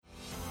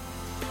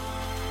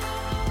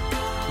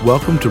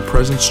Welcome to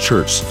Presence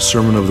Church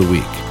Sermon of the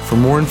Week. For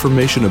more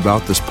information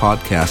about this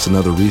podcast and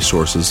other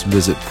resources,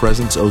 visit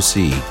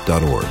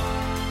presenceoc.org.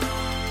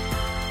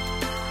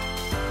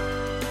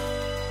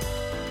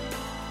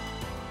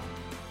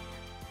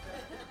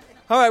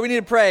 All right, we need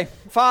to pray.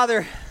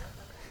 Father,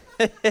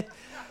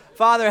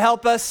 Father,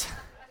 help us.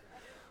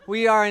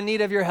 We are in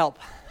need of your help.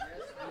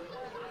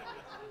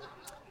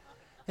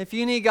 If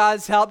you need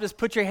God's help, just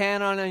put your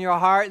hand on your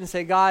heart and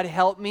say, God,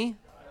 help me.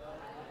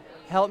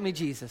 Help me,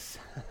 Jesus.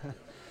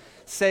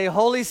 Say,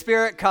 Holy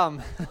Spirit,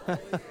 come.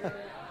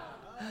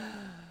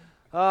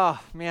 Oh,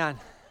 man.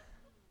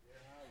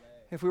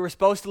 If we were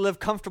supposed to live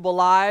comfortable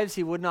lives,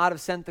 he would not have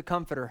sent the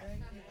Comforter.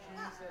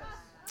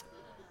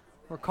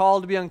 We're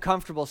called to be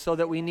uncomfortable so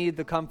that we need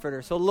the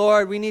Comforter. So,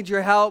 Lord, we need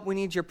your help. We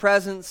need your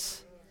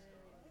presence.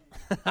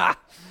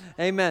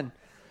 Amen.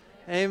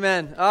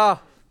 Amen. Oh,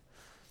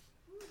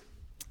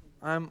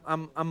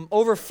 I'm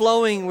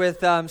overflowing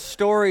with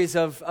stories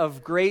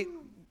of great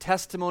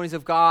testimonies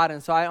of God,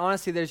 and so I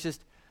honestly,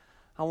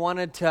 I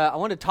wanted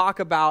to talk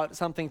about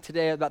something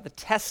today about the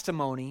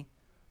testimony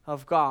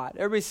of God.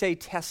 Everybody say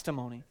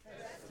testimony.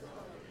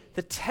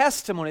 The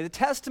testimony.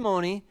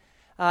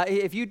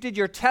 If you did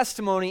your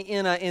testimony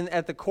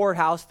at the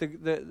courthouse,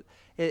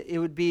 it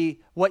would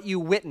be what you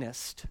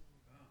witnessed.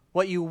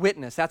 What you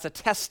witnessed. That's a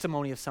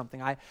testimony of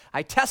something. I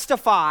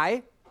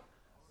testify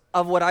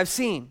of what I've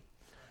seen.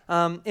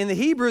 In the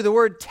Hebrew, the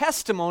word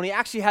testimony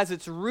actually has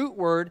its root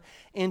word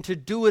in to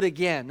do it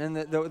again. And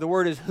the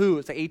word is hu.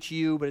 It's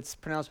H-U, but it's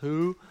pronounced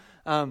hu.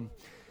 But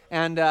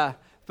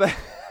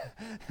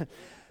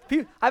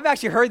I've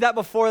actually heard that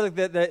before. Like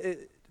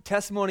the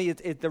testimony,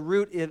 the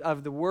root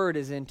of the word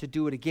is in to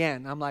do it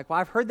again. I'm like, well,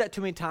 I've heard that too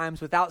many times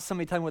without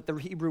somebody telling me what the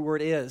Hebrew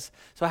word is.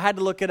 So I had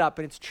to look it up,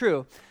 and it's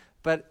true.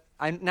 But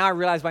now I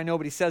realize why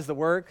nobody says the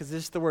word, because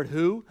it's just the word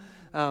who.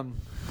 But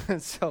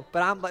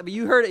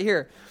you heard it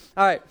here.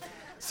 All right.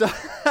 So,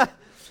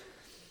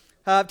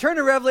 turn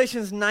to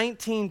Revelations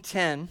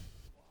 19:10,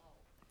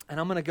 and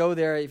I'm going to go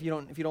there if you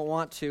don't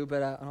want to,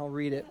 but I'll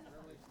read it.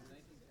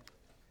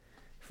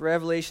 If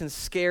Revelation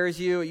scares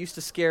you, it used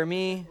to scare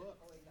me.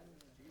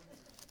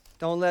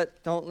 Don't let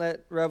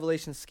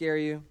Revelation scare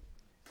you.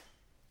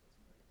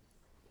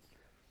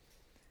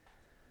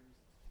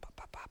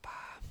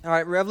 All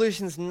right,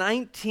 Revelations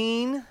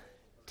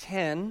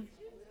 19:10.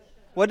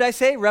 What did I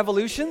say?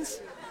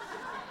 Revolutions?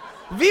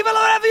 Viva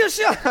la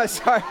revolution!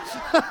 Sorry.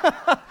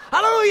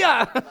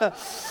 Hallelujah!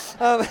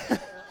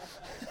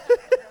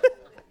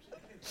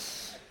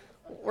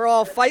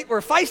 We're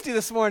feisty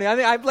this morning.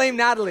 I blame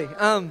Natalie.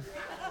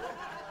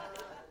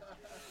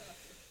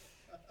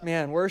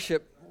 Man,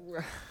 worship.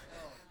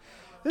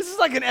 This is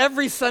like an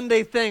every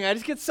Sunday thing. I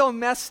just get so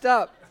messed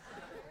up.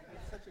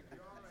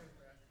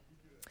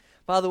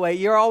 By the way,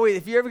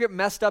 if you ever get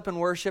messed up in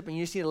worship and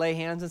you just need to lay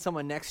hands on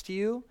someone next to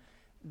you,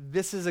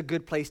 this is a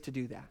good place to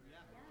do that.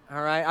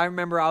 All right, I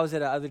remember I was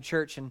at another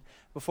church, and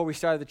before we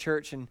started the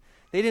church, and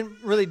they didn't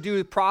really do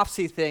the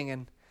prophecy thing,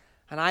 and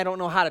I don't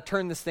know how to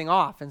turn this thing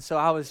off, and so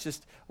I was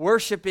just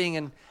worshiping,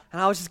 and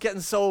I was just getting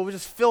so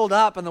just filled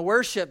up in the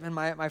worship, and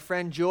my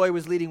friend Joy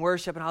was leading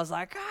worship, and I was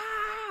like,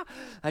 ah!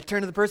 I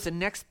turned to the person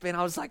next, and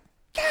I was like,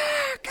 and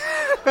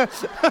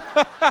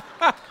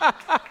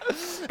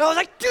I was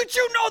like, did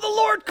you know the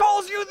Lord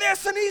calls you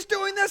this, and he's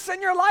doing this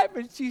in your life?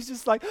 And she's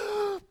just like,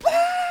 ah!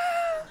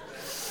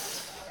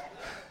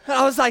 And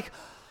I was like,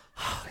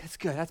 oh, that's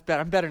good. That's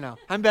better. I'm better now.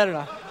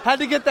 Had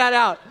to get that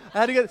out.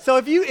 So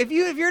if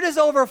you're just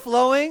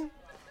overflowing,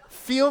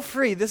 feel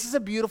free. This is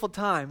a beautiful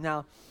time.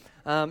 Now,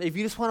 if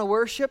you just want to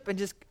worship and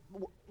just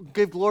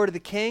give glory to the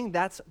King,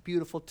 that's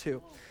beautiful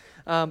too.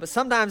 But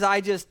sometimes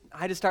I just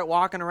start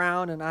walking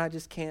around and I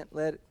just can't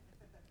let it.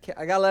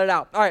 I gotta let it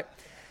out. All right.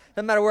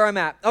 Doesn't matter where I'm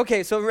at.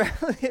 Okay. So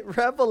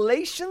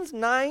Revelations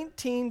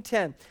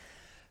 19:10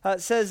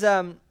 it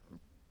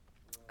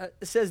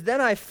says,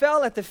 then I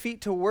fell at the feet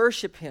to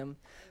worship him.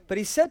 But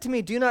he said to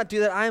me, do not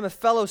do that. I am a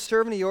fellow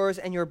servant of yours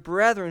and your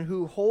brethren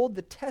who hold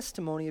the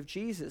testimony of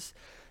Jesus.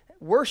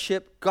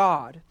 Worship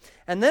God.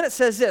 And then it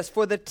says this,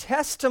 for the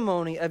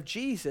testimony of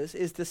Jesus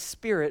is the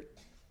spirit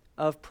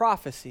of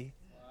prophecy.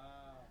 Wow.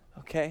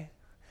 Okay?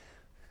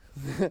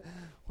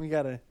 We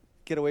got to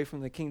get away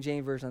from the King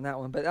James version on that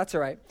one, but that's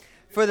all right.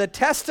 For the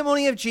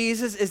testimony of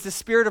Jesus is the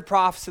spirit of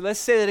prophecy. Let's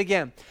say that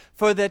again.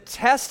 For the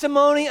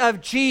testimony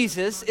of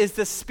Jesus is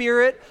the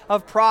spirit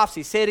of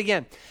prophecy. Say it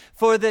again.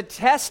 For the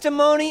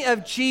testimony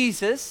of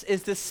Jesus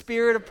is the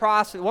spirit of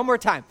prophecy. One more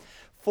time.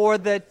 For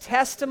the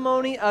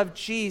testimony of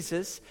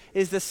Jesus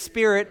is the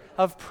spirit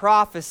of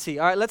prophecy.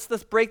 All right, let's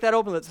break that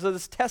open. So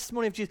this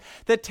testimony of Jesus,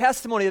 the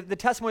testimony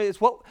is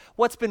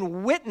what's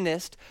been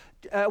witnessed,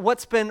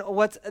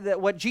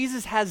 what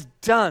Jesus has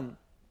done.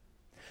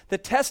 The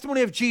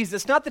testimony of Jesus.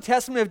 It's not the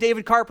testimony of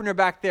David Carpenter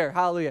back there.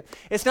 Hallelujah.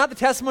 It's not the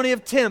testimony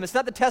of Tim. It's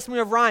not the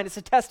testimony of Ryan. It's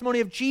the testimony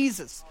of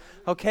Jesus.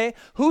 Okay?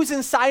 Who's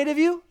inside of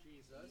you?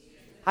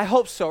 I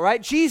hope so,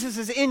 right? Jesus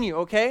is in you,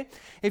 okay?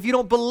 If you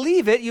don't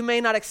believe it, you may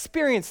not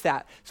experience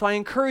that. So I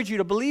encourage you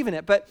to believe in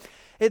it. But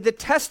the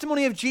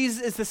testimony of Jesus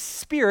is the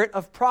spirit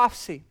of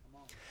prophecy.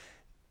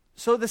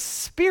 So the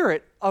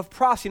spirit of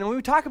prophecy. When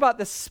we talk about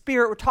the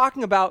spirit, we're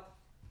talking about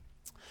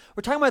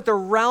the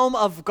realm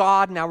of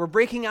God now. We're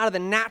breaking out of the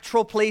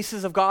natural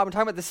places of God. We're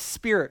talking about the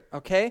spirit,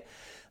 okay?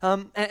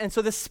 And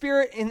so the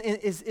spirit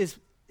is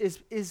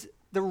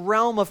the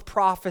realm of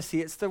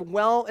prophecy. It's the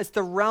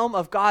realm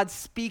of God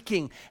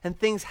speaking and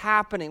things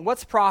happening.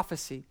 What's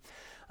prophecy?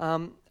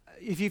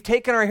 If you've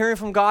taken our Hearing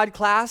from God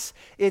class,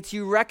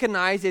 you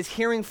recognize it's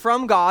hearing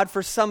from God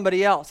for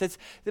somebody else.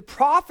 The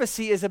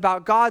prophecy is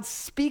about God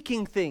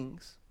speaking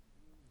things.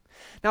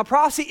 Now,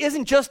 prophecy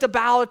isn't just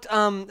about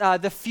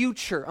the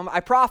future. I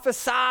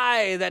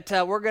prophesy that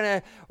we're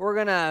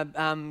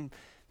gonna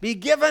be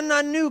given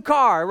a new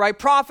car, right?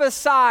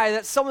 Prophesy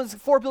that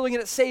 4 people are going to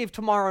get saved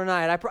tomorrow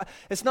night.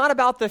 It's not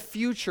about the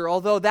future,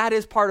 although that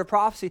is part of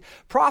prophecy.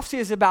 Prophecy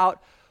is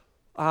about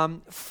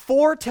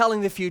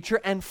foretelling the future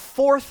and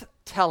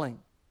forthtelling.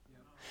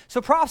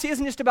 So prophecy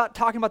isn't just about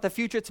talking about the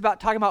future, it's about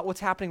talking about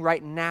what's happening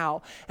right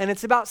now. And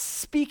it's about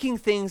speaking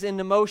things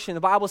into motion.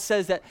 The Bible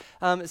says that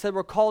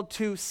we're called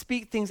to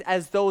speak things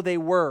as though they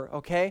were,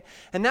 okay?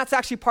 And that's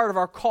actually part of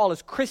our call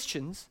as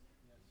Christians,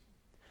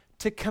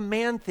 to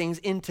command things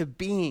into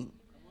being,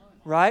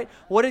 right?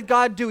 What did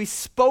God do? He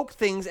spoke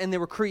things and they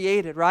were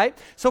created, right?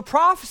 So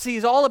prophecy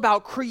is all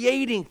about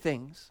creating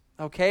things.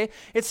 Okay?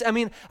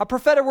 A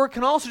prophetic word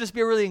can also just be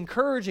a really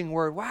encouraging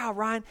word. Wow,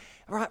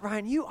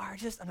 Ryan, you are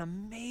just an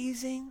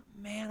amazing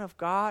man of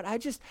God.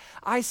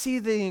 I see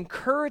the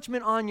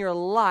encouragement on your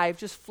life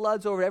just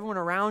floods over everyone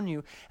around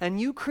you, and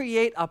you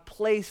create a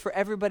place for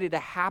everybody to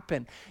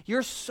happen.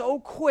 You're so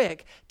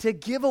quick to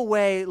give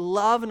away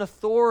love and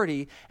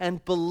authority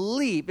and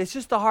belief. It's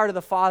just the heart of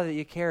the Father that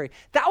you carry.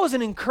 That was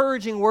an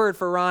encouraging word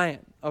for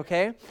Ryan,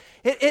 okay?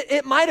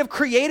 It might have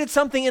created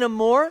something in him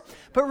more,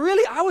 but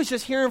really I was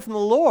just hearing from the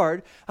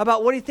Lord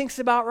about what he thinks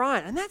about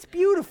Ryan, and that's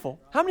beautiful.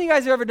 How many of you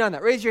guys have ever done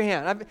that? Raise your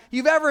hand.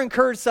 You've ever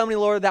encouraged somebody,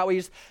 Lord, that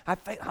way I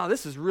think, oh,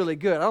 this is really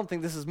good. I don't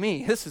think this is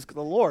me. This is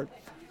the Lord.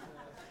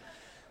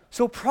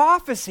 So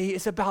prophecy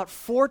is about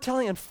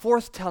foretelling and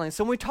forthtelling.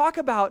 So when we talk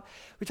about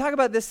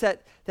this,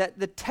 that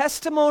the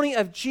testimony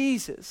of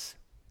Jesus,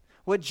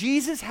 what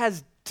Jesus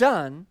has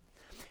done,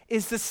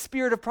 is the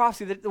spirit of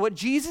prophecy. That what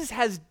Jesus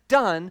has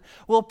done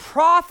will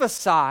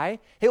prophesy,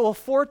 it will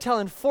foretell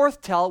and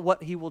forthtell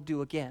what he will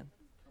do again.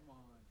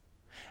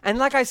 And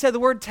like I said, the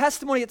word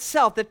testimony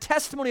itself, the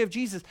testimony of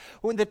Jesus,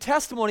 when the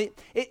testimony,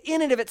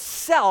 in and of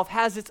itself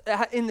has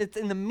in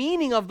the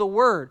meaning of the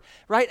word,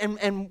 right?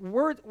 And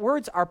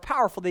words are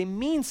powerful. They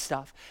mean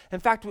stuff. In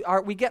fact,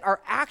 we get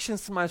our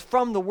actions sometimes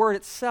from the word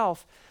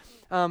itself.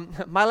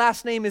 My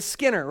last name is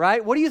Skinner,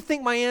 right? What do you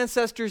think my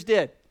ancestors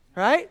did,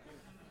 right?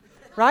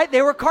 Right?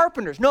 They were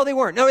carpenters. No, they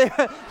weren't. No,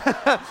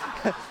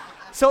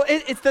 so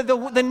it's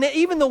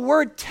even the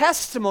word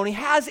testimony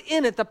has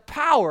in it the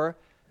power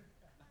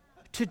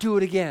to do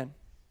it again.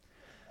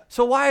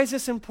 So why is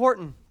this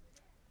important?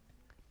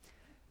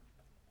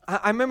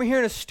 I remember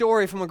hearing a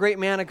story from a great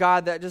man of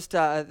God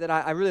that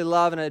I really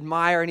love and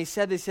admire. And he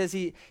says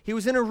he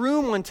was in a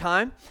room one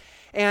time,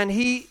 and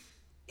he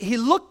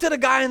looked at a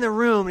guy in the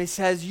room and he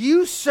says,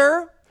 "You,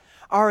 sir,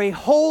 are a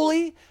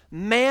holy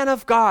man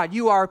of God.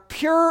 You are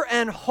pure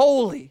and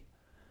holy."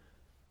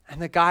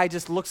 And the guy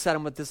just looks at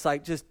him with this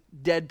just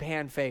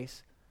deadpan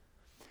face.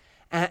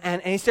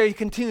 And he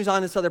continues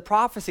on this other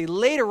prophecy.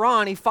 Later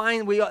on,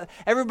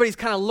 everybody's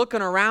kind of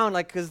looking around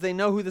because they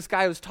know who this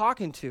guy was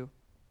talking to,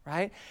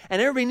 right?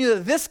 And everybody knew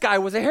that this guy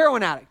was a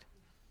heroin addict.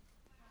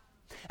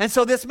 And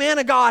so this man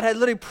of God had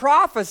literally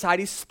prophesied.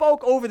 He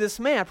spoke over this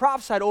man,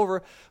 prophesied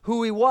over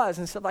who he was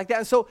and stuff like that.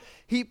 And so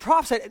he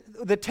prophesied.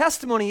 The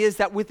testimony is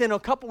that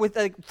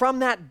from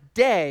that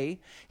day,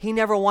 he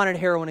never wanted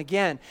heroin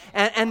again.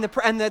 And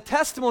the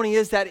testimony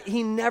is that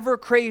he never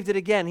craved it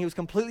again. He was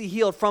completely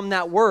healed from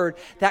that word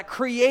that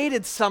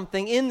created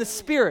something in the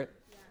spirit.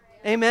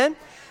 Amen?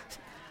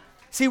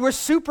 See, we're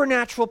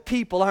supernatural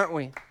people, aren't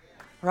we?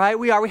 Right?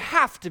 We are. We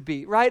have to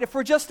be, right? If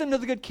we're just into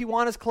the good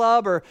Kiwanis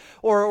Club or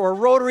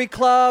Rotary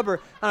Club or,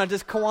 I don't know,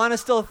 does Kiwanis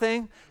still a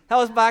thing? That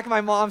was back in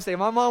my mom's day.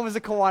 My mom was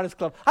a Kiwanis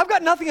Club. I've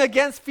got nothing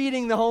against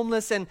feeding the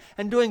homeless and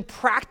doing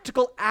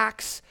practical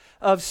acts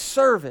of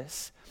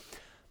service.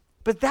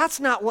 But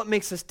that's not what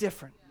makes us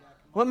different.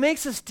 What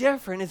makes us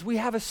different is we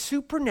have a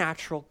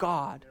supernatural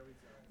God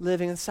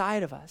living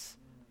inside of us.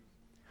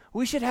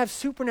 We should have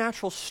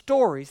supernatural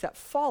stories that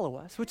follow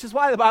us, which is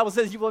why the Bible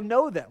says you will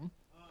know them.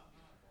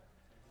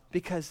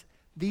 Because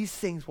these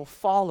things will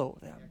follow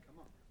them,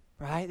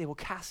 right? They will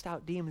cast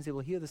out demons. They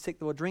will heal the sick.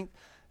 They will drink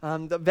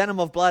the venom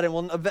of blood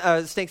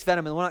and snake's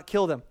venom and will not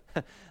kill them.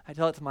 I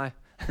tell it to my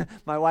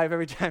wife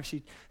every time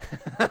she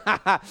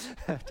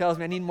tells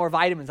me I need more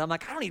vitamins. I'm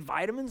like, I don't need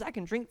vitamins. I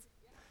can drink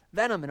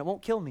venom and it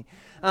won't kill me.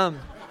 I'm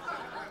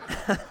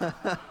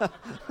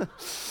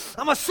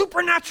a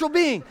supernatural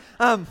being.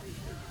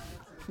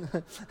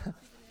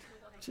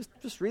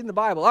 Just reading the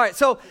Bible. All right,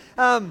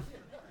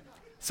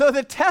 so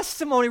the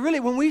testimony, really,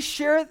 when we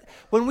share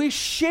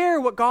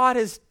what God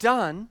has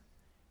done,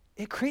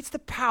 it creates the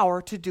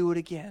power to do it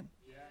again.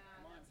 Yeah.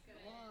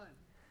 Come on.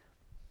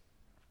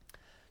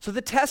 So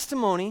the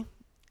testimony,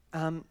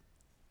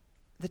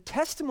 the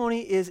testimony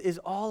is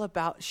all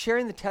about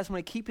sharing the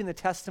testimony, keeping the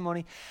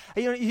testimony.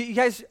 You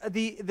guys,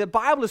 the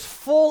Bible is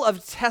full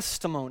of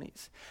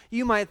testimonies.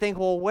 You might think,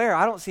 well, where?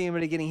 I don't see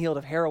anybody getting healed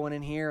of heroin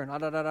in here. And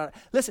da.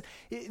 Listen,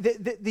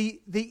 the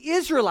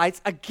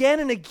Israelites, again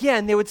and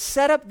again, they would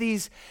set up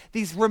these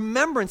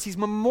remembrance, these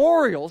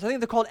memorials. I think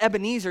they're called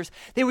Ebenezer's.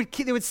 They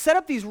would set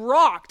up these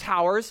rock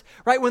towers,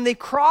 right? When they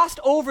crossed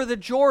over the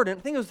Jordan,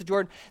 I think it was the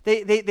Jordan,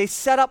 they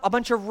set up a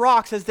bunch of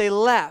rocks as they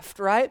left,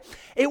 right?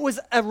 It was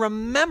a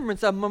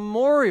remembrance, a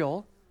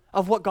memorial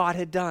of what God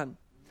had done.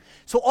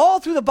 So all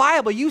through the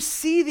Bible, you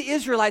see the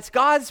Israelites,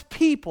 God's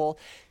people,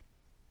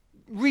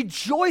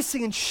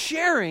 rejoicing and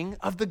sharing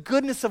of the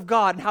goodness of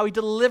God and how he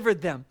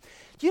delivered them.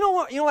 You know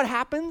what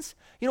happens?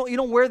 You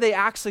know where they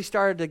actually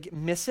started to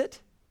miss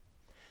it?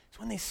 It's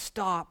when they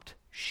stopped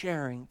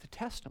sharing the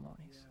testimonies.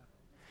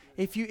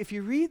 If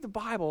you read the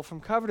Bible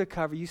from cover to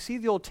cover, you see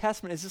the Old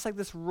Testament is just like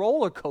this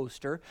roller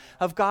coaster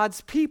of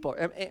God's people.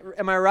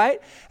 Am I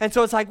right? And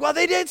so it's like, well,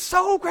 they did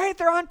so great.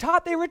 They're on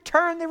top. They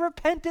returned. They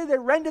repented. They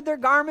rended their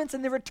garments,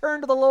 and they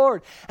returned to the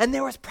Lord. And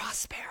there was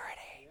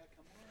prosperity.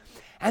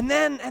 And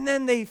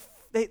then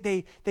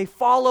they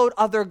followed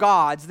other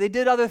gods. They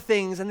did other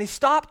things, and they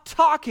stopped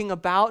talking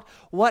about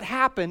what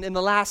happened in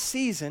the last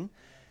season.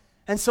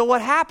 And so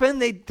what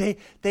happened? They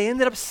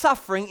ended up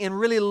suffering in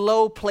really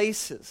low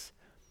places.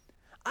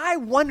 I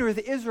wonder if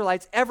the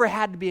Israelites ever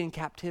had to be in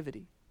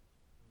captivity.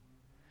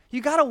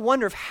 You got to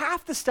wonder if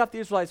half the stuff the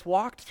Israelites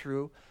walked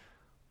through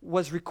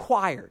was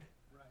required.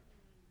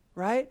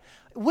 Right?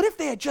 What if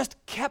they had just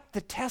kept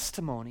the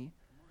testimony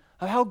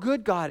of how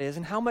good God is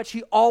and how much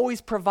he always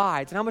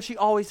provides and how much he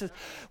always does?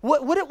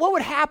 What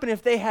would happen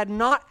if they had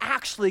not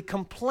actually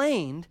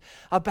complained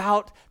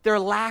about their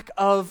lack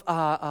of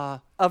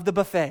the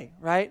buffet,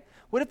 right?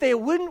 What if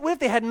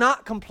they had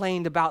not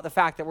complained about the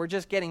fact that we're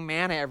just getting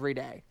manna every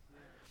day?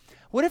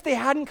 What if they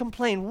hadn't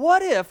complained?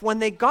 What if when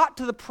they got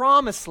to the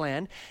promised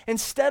land,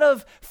 instead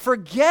of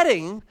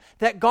forgetting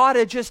that God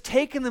had just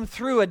taken them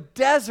through a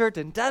desert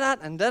and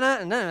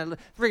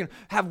freaking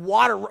have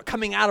water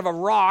coming out of a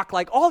rock,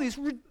 like all these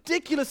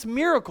ridiculous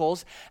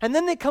miracles, and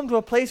then they come to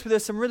a place where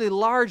there's some really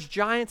large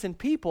giants and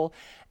people,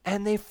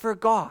 and they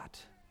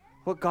forgot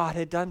what God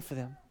had done for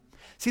them.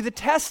 See, the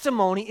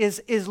testimony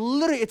is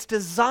literally, it's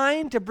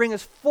designed to bring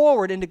us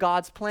forward into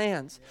God's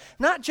plans.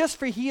 Not just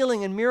for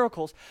healing and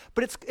miracles,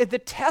 but the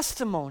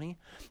testimony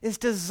is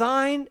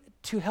designed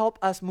to help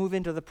us move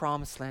into the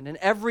promised land in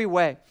every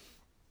way.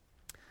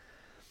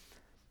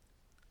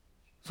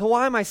 So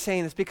why am I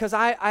saying this? Because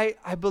I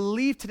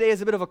believe today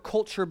is a bit of a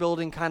culture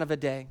building kind of a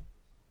day.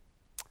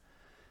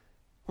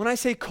 When I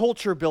say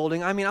culture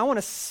building, I mean I want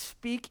to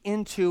speak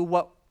into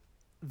what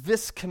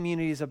this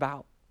community is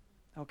about.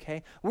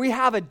 Okay, we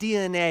have a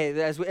DNA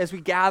as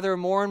we gather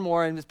more and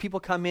more, and as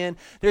people come in,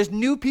 there's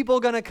new people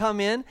going to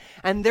come in,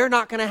 and they're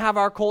not going to have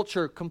our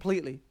culture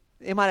completely.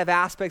 They might have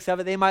aspects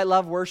of it. They might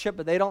love worship,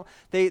 but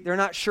they're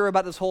not sure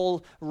about this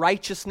whole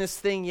righteousness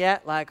thing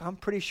yet. Like, I'm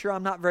pretty sure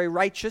I'm not very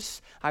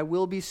righteous. I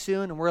will be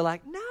soon. And we're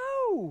like,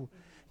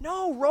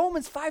 no,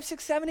 Romans 5,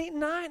 6, 7, 8, and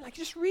 9. Like,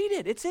 just read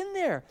it. It's in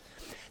there.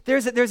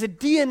 There's a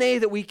DNA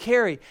that we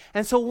carry.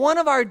 And so one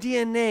of our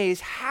DNAs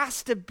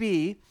has to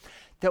be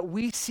that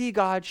we see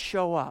God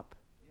show up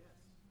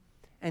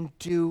and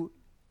do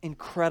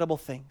incredible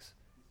things,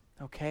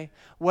 okay?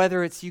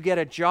 Whether it's you get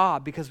a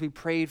job because we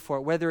prayed for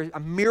it, whether a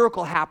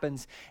miracle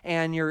happens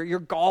and your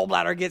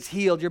gallbladder gets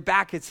healed, your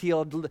back gets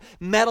healed,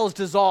 metals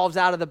dissolves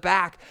out of the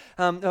back,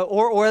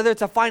 or whether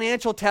it's a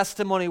financial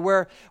testimony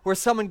where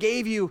someone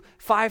gave you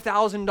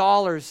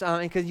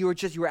 $5,000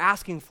 because you were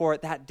asking for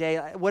it that day.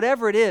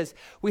 Whatever it is,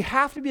 we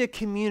have to be a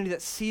community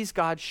that sees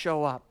God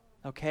show up,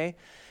 okay?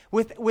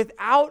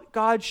 Without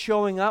God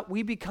showing up,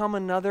 we become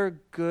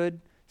another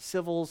good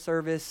civil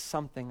service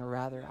something or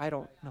rather. I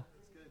don't know.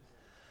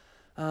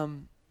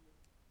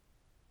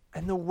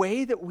 And the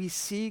way that we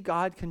see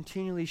God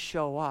continually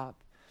show up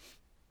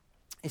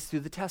is through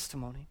the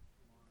testimony,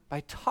 by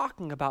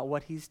talking about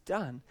what he's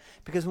done.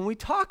 Because when we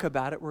talk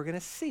about it, we're going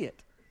to see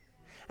it.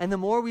 And the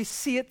more we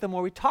see it, the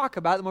more we talk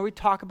about it, the more we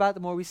talk about it,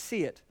 the more we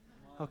see it.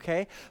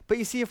 Okay? But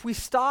you see, if we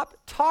stop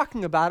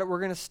talking about it, we're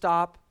going to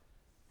stop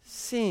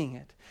seeing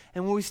it.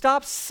 And when we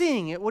stop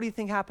seeing it, what do you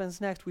think happens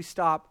next? We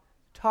stop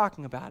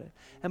talking about it.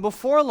 And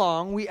before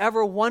long, we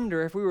ever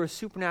wonder if we were a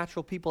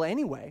supernatural people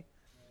anyway.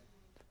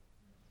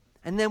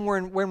 And then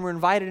when we're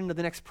invited into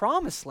the next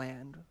promised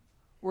land,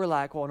 we're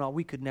like, well, no,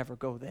 we could never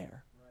go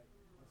there.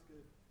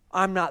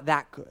 I'm not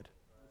that good.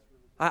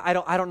 I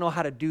don't know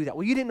how to do that.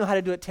 Well, you didn't know how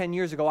to do it 10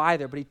 years ago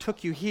either, but he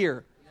took you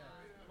here.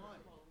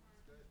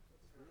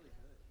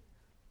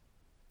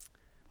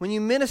 When you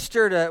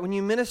minister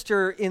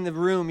in the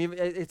room,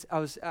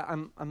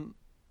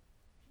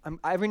 I'm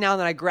every now and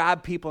then I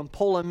grab people and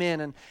pull them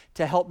in and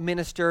to help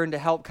minister and to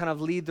help kind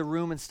of lead the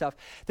room and stuff.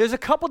 There's a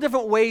couple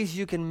different ways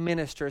you can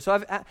minister.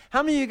 So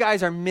how many of you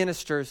guys are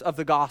ministers of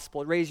the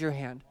gospel? Raise your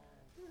hand.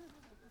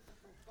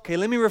 Okay,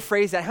 let me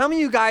rephrase that. How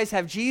many of you guys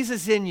have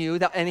Jesus in you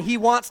and he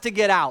wants to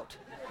get out?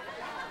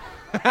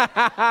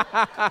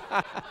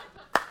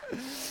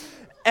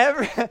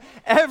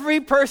 Every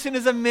person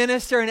is a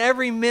minister, and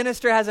every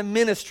minister has a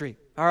ministry.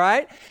 All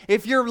right?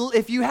 If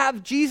you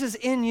have Jesus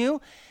in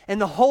you and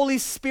the Holy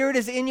Spirit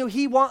is in you,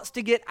 he wants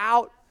to get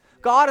out.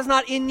 God is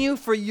not in you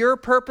for your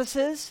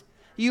purposes.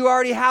 You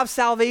already have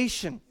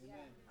salvation.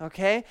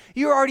 Okay?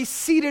 You're already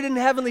seated in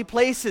heavenly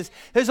places.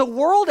 There's a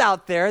world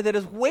out there that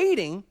is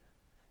waiting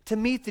to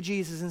meet the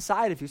Jesus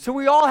inside of you. So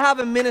we all have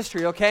a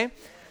ministry, okay?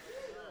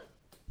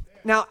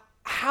 Now,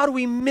 how do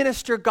we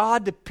minister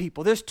God to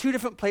people? There's two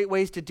different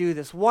ways to do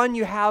this. One,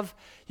 you have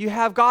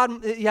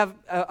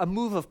a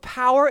move of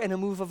power and a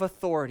move of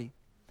authority.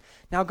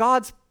 Now,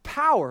 God's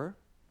power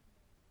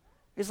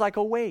is like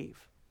a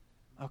wave.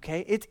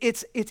 Okay,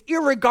 it's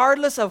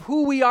irregardless of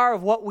who we are,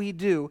 of what we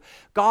do.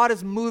 God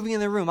is moving in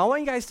the room. I want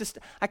you guys to.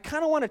 I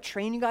kind of want to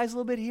train you guys a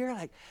little bit here.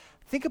 Like,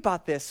 think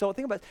about this. So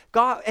think about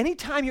God.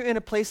 Anytime you're in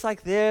a place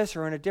like this,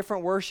 or in a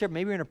different worship,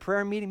 maybe you're in a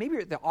prayer meeting, maybe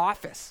you're at the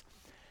office.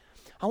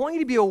 I want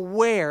you to be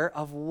aware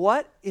of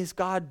what is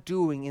God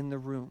doing in the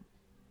room.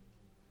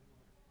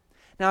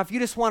 Now, if you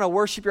just want to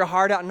worship your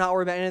heart out and not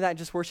worry about any of that, and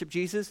just worship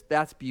Jesus,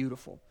 that's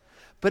beautiful.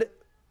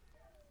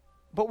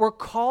 But we're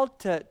called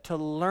to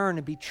learn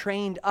and be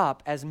trained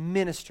up as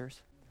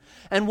ministers.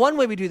 And one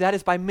way we do that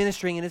is by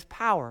ministering in his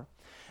power.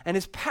 And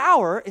his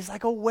power is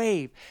like a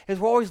wave. As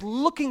we're always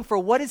looking for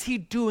what is he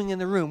doing in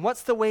the room.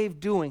 What's the wave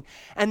doing?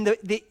 And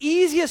the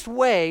easiest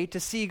way to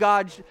see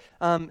God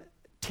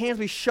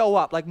tangibly show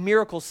up, like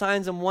miracles,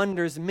 signs and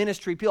wonders,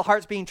 ministry, people's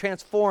hearts being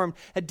transformed,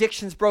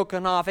 addictions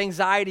broken off,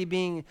 anxiety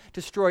being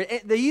destroyed.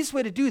 The easiest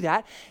way to do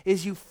that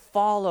is you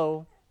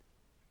follow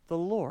the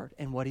Lord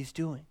and what he's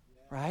doing.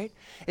 Right?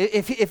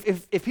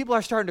 If people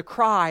are starting to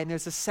cry and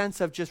there's a sense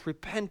of just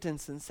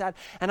repentance and sad,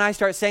 and I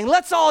start saying,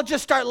 let's all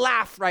just start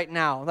laugh right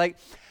now. Like,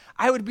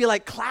 I would be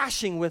like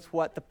clashing with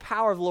what the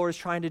power of the Lord is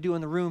trying to do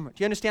in the room.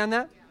 Do you understand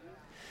that? Yeah.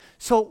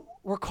 So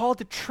we're called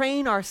to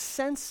train our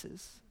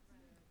senses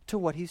to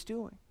what he's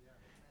doing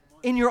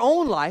in your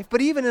own life, but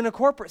even in a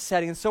corporate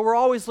setting. And so we're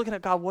always looking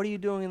at God, what are you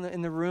doing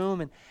in the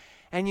room?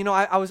 And you know,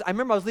 I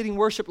remember I was leading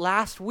worship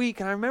last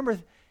week, and I remember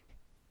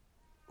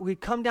we'd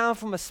come down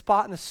from a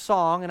spot in a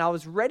song, and I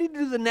was ready to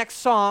do the next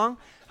song.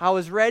 I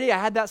was ready. I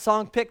had that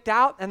song picked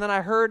out, and then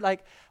I heard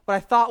like what I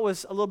thought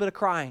was a little bit of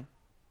crying.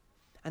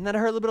 And then I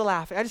heard a little bit of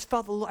laughing. I just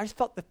felt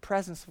the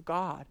presence of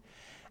God.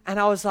 And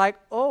I was like,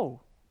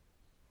 oh,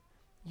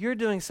 you're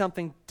doing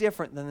something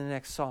different than the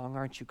next song,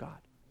 aren't you, God?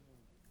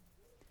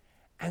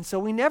 And so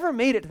we never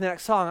made it to the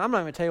next song. I'm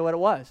not going to tell you what it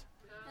was.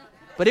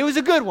 But it was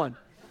a good one.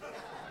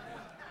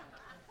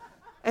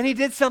 And he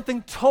did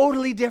something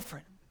totally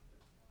different,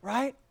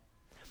 right?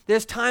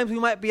 There's times we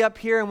might be up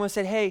here and we'll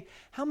say, hey,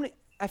 how many,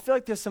 I feel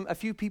like there's a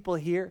few people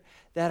here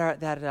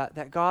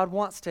that God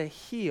wants to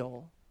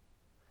heal.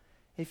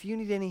 If you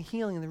need any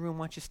healing in the room,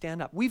 why don't you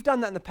stand up? We've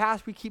done that in the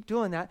past. We keep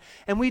doing that.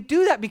 And we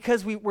do that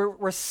because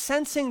we're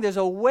sensing there's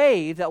a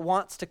wave that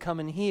wants to come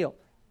and heal.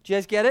 Do you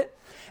guys get it?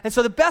 And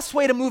so the best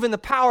way to move in the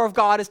power of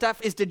God is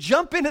to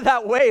jump into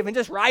that wave and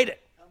just ride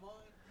it.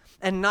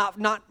 And not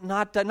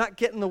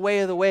get in the way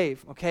of the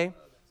wave, okay?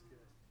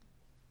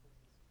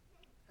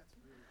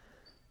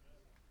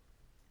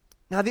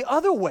 Now, the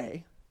other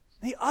way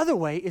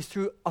is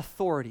through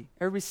authority.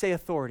 Everybody say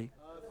authority.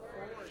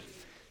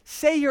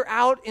 Say you're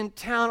out in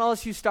town. I'll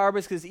just use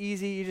Starbucks because it's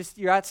easy.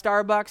 You're at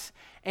Starbucks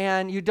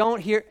and you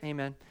don't hear,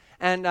 amen.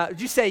 And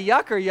did you say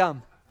yuck or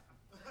yum?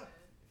 I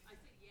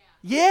said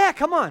yeah,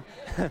 come on.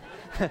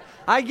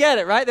 I get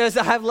it, right?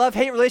 I have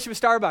love-hate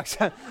relationship with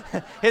Starbucks.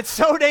 It's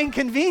so dang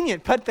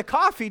convenient, but the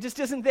coffee just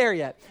isn't there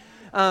yet.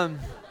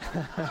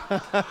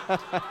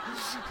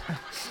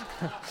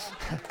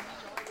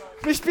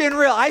 Just being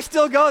real, I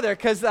still go there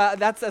because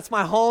that's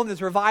my home.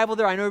 There's revival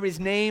there. I know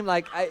everybody's name.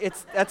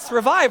 That's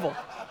revival.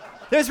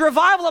 There's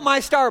revival at my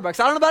Starbucks.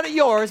 I don't know about at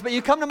yours, but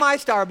you come to my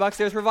Starbucks,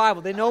 there's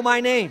revival. They know my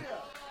name.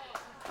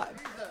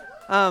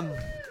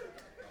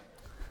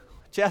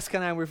 Jessica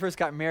and I, when we first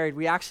got married,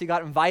 we actually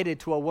got invited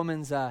to a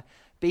woman's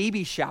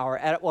baby shower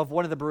of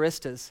one of the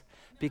baristas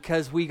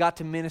because we got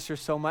to minister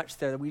so much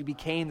there that we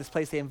became this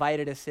place they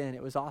invited us in.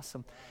 It was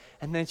awesome.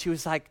 And then she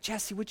was like,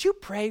 Jesse, would you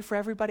pray for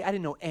everybody? I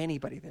didn't know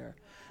anybody there.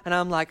 And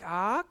I'm like,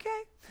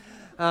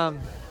 okay.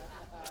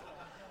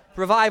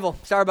 Revival,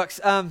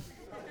 Starbucks.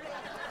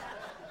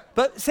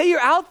 But say you're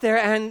out there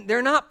and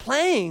they're not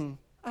playing,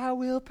 I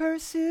will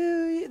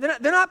pursue you.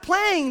 They're not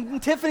playing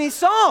Tiffany's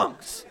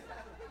songs,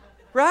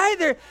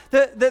 right?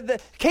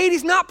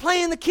 Katie's not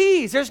playing the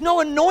keys. There's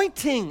no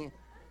anointing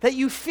that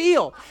you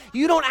feel.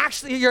 You don't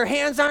actually, your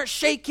hands aren't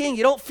shaking.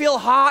 You don't feel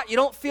hot. You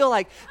don't feel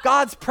like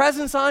God's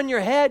presence on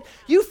your head.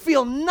 You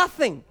feel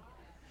nothing.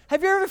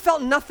 Have you ever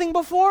felt nothing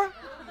before?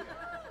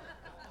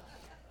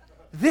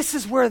 This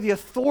is where the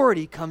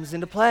authority comes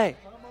into play.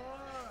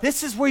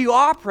 This is where you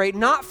operate,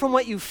 not from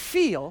what you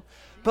feel,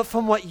 but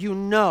from what you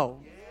know.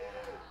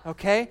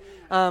 Okay?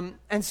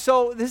 And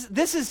so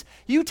this is,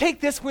 you take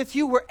this with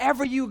you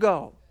wherever you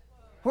go.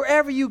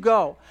 Wherever you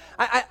go.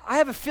 I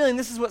have a feeling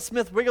this is what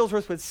Smith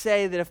Wigglesworth would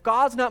say, that if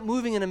God's not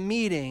moving in a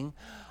meeting,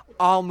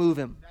 I'll move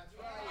him.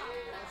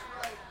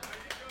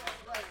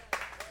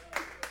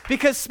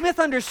 Because Smith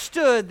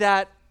understood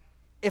that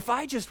if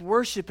I just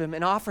worship him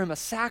and offer him a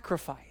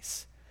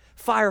sacrifice,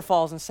 fire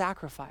falls in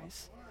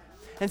sacrifice.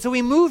 And so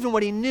he moved in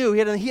what he knew. He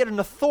had an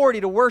authority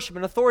to worship,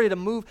 an authority to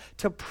move,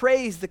 to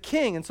praise the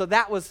king. And so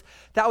that was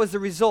the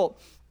result.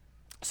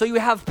 So you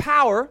have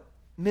power,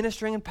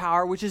 ministering in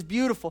power, which is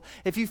beautiful.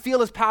 If you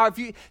feel his power,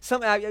 we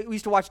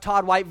used to watch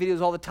Todd White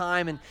videos all the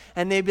time,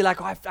 and they'd be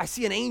like, oh, I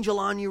see an angel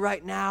on you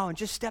right now, and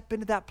just step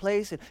into that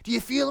place, and do you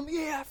feel him?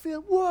 Yeah, I feel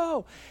him.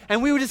 Whoa.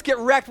 And we would just get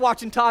wrecked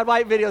watching Todd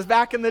White videos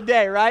back in the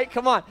day, right?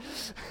 Come on.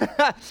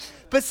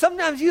 But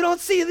sometimes you don't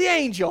see the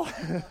angel.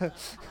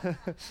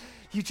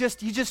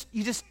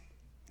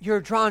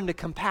 You're drawn to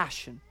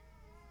compassion,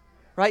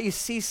 right? You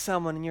see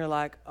someone, and you're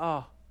like,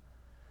 oh,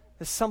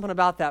 there's something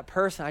about that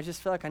person. I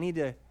just feel like I need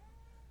to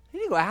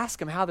go ask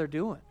them how they're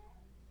doing.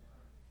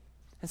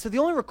 And so the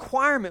only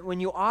requirement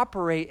when you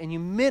operate and you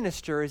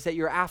minister is that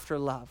you're after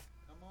love.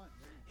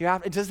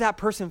 Does that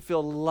person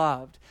feel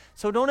loved?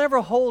 So don't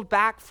ever hold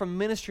back from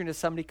ministering to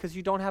somebody because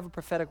you don't have a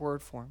prophetic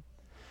word for them,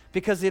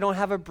 because they don't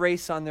have a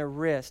brace on their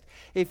wrist.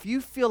 If you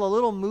feel a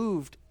little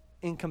moved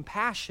in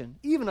compassion,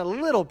 even a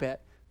little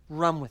bit,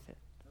 run with it.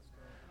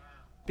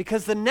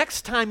 Because the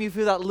next time you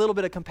feel that little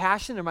bit of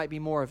compassion, there might be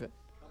more of it.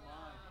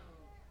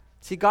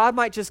 See, God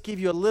might just give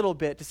you a little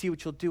bit to see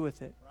what you'll do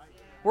with it.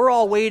 We're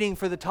all waiting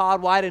for the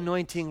Todd White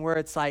anointing where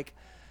it's like,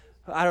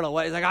 I don't know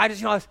what, it's like,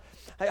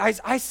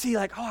 I see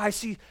like, oh, I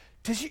see,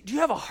 do you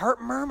have a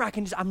heart murmur?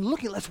 I'm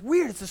looking, that's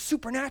weird, it's a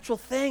supernatural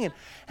thing. And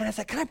it's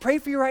like, can I pray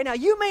for you right now?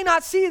 You may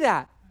not see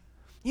that.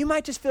 You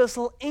might just feel this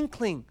little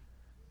inkling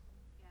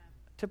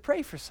to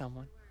pray for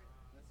someone.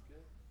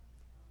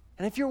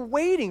 And if you're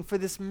waiting for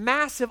this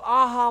massive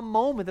aha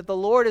moment that the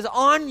Lord is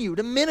on you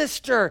to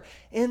minister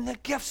in the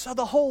gifts of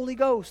the Holy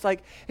Ghost,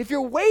 like if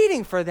you're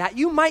waiting for that,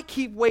 you might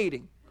keep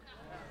waiting.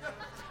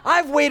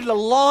 I've waited a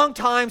long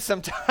time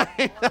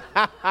sometimes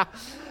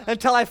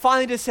until I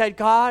finally just said,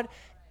 God,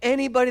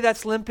 anybody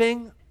that's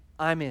limping,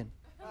 I'm in.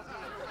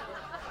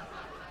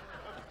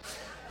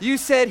 You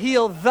said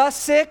heal the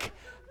sick.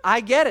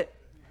 I get it.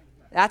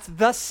 That's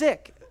the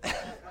sick.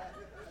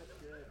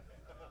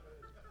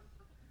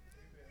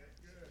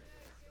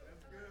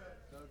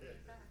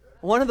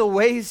 One of the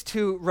ways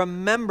to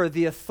remember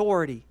the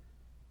authority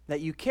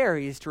that you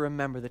carry is to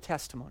remember the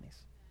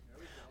testimonies.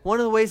 One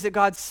of the ways that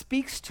God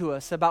speaks to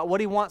us about what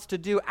he wants to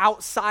do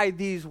outside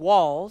these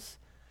walls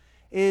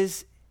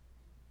is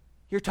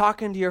you're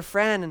talking to your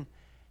friend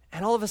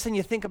and all of a sudden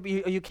you think,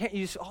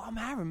 oh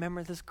man, I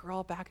remember this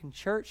girl back in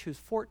church. She was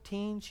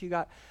 14. She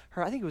got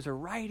I think it was her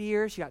right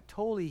ear. She got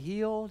totally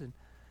healed.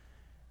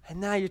 And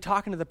now you're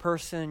talking to the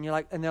person,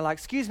 and they're like,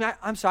 excuse me,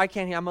 I'm sorry, I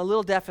can't hear. I'm a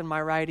little deaf in my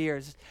right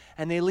ears.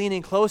 And they lean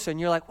in closer, and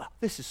you're like, well,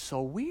 this is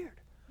so weird.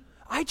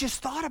 I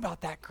just thought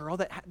about that girl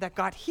that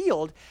got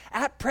healed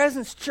at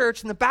Presence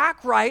Church in the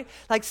back right,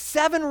 like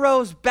 7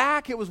 rows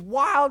back. It was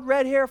wild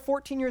red hair,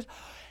 14 years.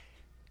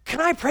 Can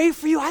I pray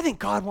for you? I think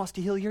God wants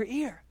to heal your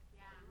ear.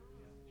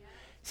 Yeah.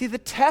 See, the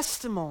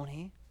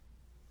testimony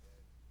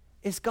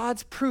is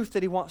God's proof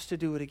that he wants to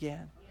do it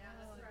again.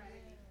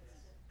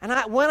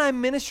 And when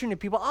I'm ministering to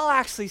people, I'll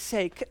actually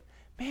say,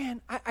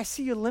 man, I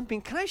see you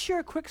limping. Can I share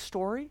a quick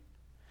story?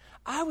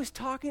 I was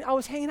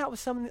hanging out with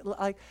someone,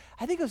 like,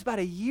 I think it was about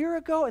a year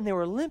ago, and they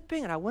were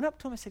limping, and I went up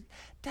to them, I said,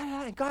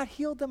 da-da, and God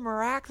healed them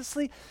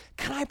miraculously.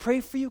 Can I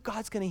pray for you?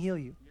 God's going to heal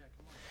you.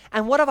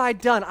 And what have I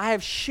done? I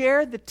have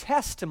shared the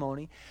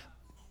testimony,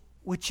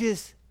 which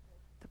is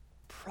the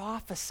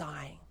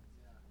prophesying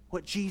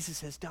what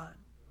Jesus has done.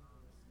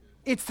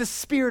 It's the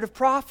spirit of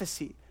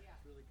prophecy.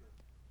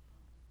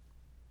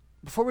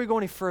 Before we go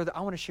any further,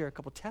 I want to share a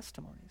couple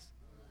testimonies.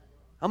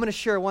 I'm going to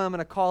share one. I'm going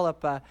to call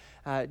up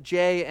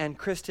Jay and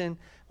Kristen.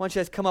 Why don't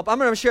you guys come up? I'm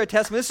going to share a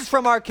testimony. This is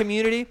from our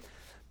community.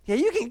 Yeah,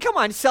 you can, come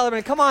on,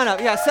 celebrate. Come on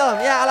up. Yeah,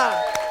 celebrate.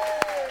 Yeah,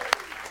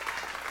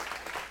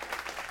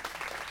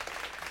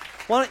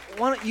 why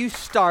don't you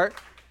start,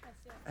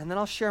 and then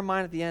I'll share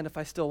mine at the end if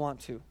I still want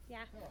to. Yeah.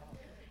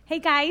 Hey,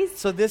 guys.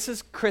 So this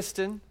is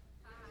Kristen.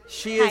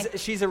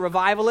 She's a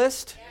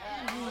revivalist.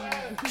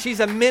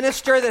 She's a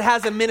minister that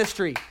has a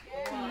ministry.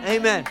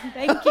 Amen.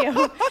 Thank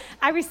you.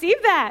 I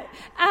received that.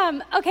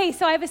 Okay,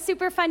 so I have a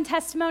super fun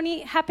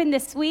testimony happened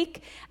this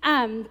week.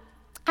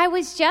 I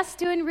was just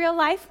doing real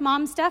life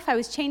mom stuff. I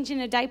was changing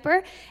a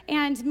diaper,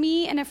 and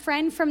me and a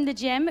friend from the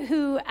gym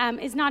who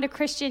is not a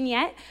Christian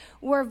yet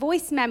were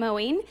voice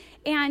memoing.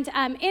 And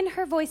in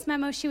her voice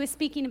memo, she was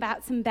speaking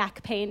about some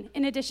back pain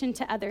in addition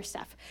to other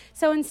stuff.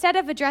 So instead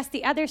of address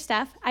the other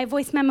stuff, I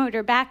voice memoed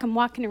her back. I'm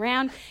walking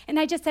around, and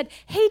I just said,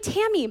 hey,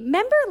 Tammy,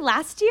 remember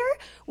last year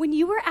when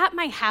you were at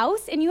my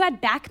house and you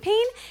had back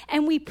pain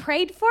and we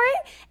prayed for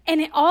it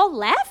and it all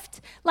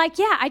left? Like,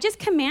 yeah, I just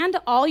command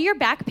all your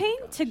back pain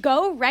to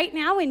go right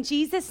now in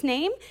Jesus'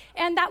 name.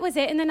 And that was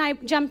it. And then I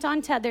jumped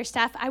on to other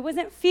stuff. I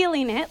wasn't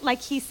feeling it,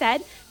 like he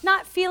said,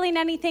 not feeling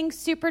anything,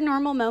 super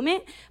normal moment.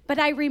 it, but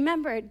I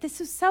remembered this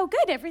was so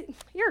good.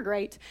 You're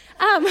great.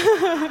 And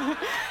I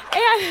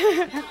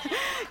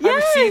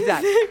received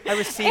that.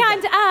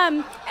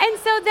 And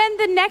so then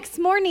the next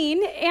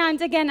morning,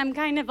 and again, I'm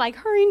kind of like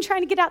hurrying,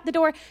 trying to get out the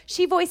door.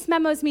 She voice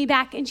memos me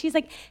back, and she's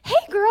like,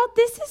 "Hey, girl,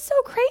 this is so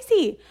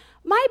crazy.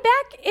 My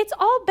back, it's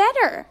all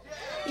better."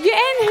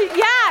 And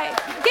yeah,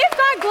 give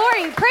God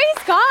glory. Praise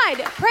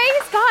God.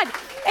 Praise God.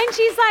 And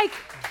she's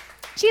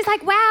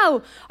like,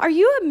 "Wow, are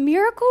you a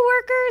miracle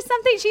worker or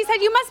something?" She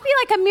said, "You must be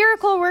like a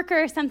miracle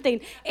worker or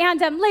something."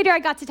 And later I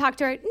got to talk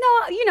to her.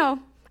 No,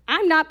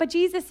 I'm not, but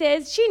Jesus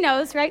is. She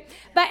knows, right?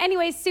 But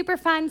anyways, super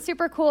fun,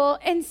 super cool,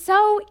 and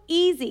so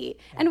easy.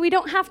 And we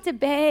don't have to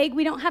beg.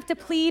 We don't have to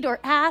plead or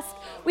ask.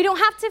 We don't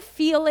have to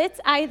feel it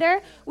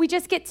either. We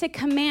just get to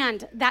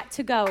command that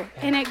to go,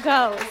 and it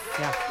goes.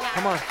 Yeah.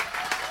 Come on.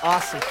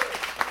 Awesome.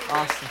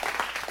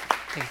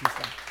 Thank you,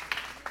 Sam.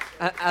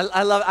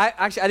 I love.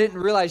 I didn't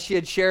realize she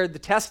had shared the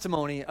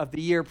testimony of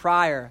the year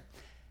prior.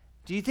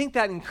 Do you think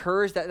that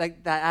encouraged that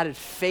added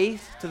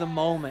faith to the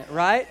moment?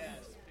 Right?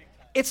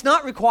 It's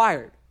not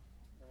required,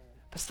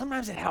 but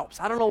sometimes it helps.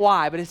 I don't know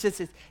why, but it's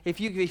just if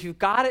you've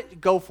got it,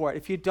 go for it.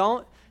 If you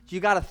don't, you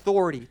got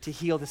authority to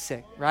heal the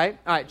sick. Right?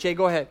 All right, Jay,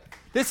 go ahead.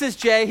 This is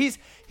Jay.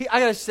 I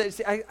gotta say,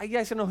 I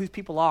guess I know who these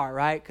people are,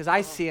 right? Because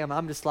I see him,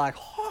 I'm just like,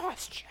 oh,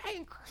 it's Jay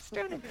and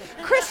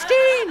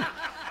Christine.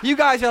 You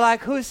guys are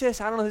like, who's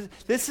this? I don't know.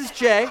 This is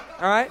Jay.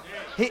 All right.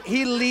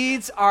 He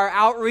leads our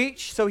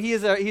outreach. So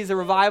he's a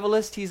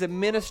revivalist. He's a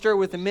minister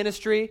with a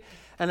ministry,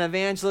 an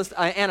evangelist,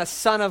 and a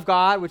son of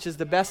God, which is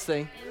the best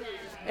thing.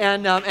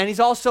 And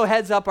he's also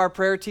heads up our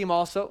prayer team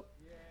also.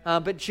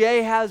 But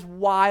Jay has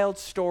wild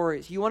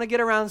stories. You want to get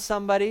around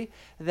somebody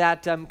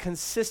that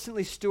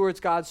consistently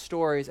stewards God's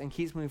stories and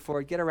keeps moving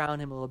forward. Get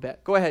around him a little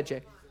bit. Go ahead,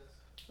 Jay.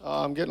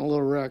 I'm getting a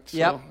little wrecked.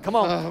 Yep, come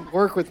on.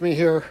 Work with me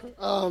here.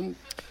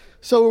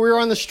 So we were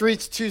on the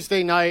streets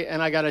Tuesday night,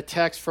 and I got a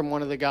text from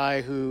one of the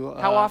guy who...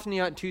 How often are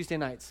you on Tuesday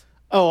nights?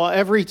 Oh,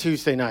 every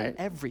Tuesday night.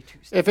 Every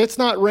Tuesday. If it's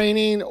not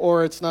raining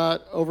or it's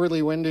not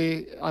overly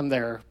windy, I'm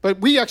there. But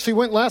we actually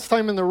went last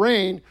time in the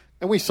rain,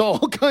 and we saw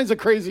all kinds of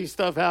crazy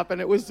stuff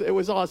happen. It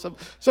was awesome.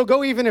 So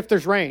go even if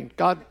there's rain.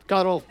 God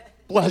will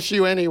bless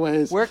you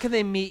anyways. Where can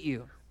they meet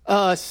you?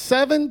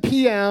 7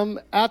 p.m.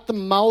 at the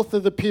mouth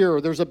of the pier.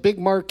 There's a big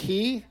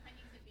marquee.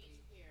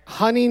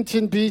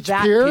 Huntington Beach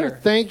Pier.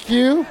 Thank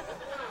you.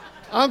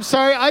 I'm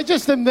sorry. I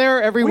just am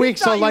there every week.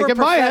 So like in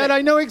my head,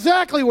 I know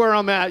exactly where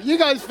I'm at. You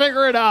guys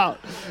figure it out.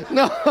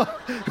 No.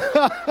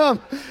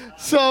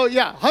 So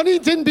yeah,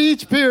 Huntington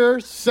Beach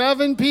Pier,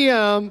 7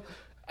 p.m.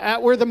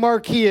 at where the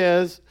marquee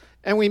is.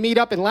 And we meet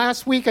up. And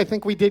last week, I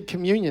think we did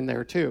communion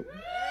there too.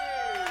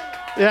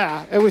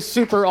 Yeah, it was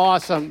super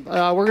awesome.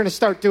 We're going to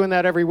start doing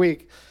that every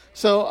week.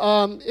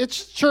 So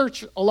it's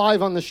church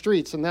alive on the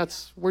streets, and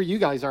that's where you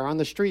guys are, on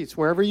the streets.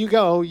 Wherever you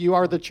go, you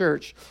are the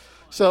church.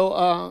 So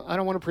I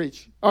don't want to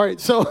preach. All right,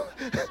 so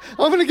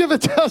I'm going to give a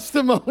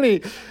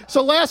testimony.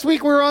 So last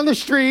week we were on the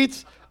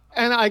streets,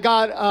 and I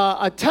got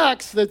a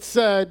text that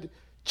said,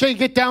 "Jay,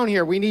 get down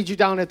here. We need you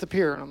down at the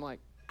pier." And I'm like,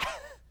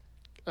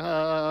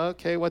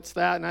 okay, what's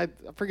that? And I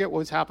forget what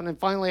was happening.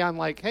 Finally, I'm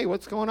like, hey,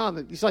 what's going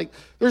on? He's like,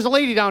 there's a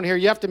lady down here.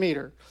 You have to meet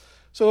her.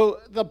 So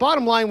the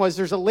bottom line was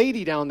there's a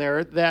lady down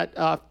there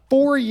that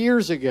 4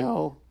 years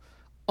ago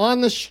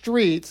on the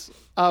streets,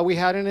 we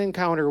had an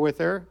encounter with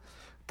her,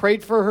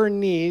 prayed for her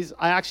knees.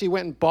 I actually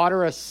went and bought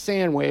her a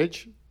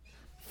sandwich,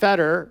 fed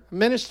her,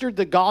 ministered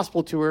the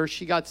gospel to her.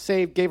 She got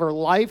saved, gave her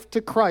life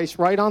to Christ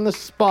right on the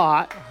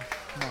spot.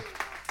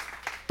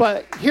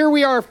 But here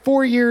we are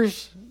 4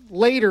 years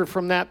later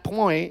from that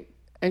point,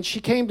 and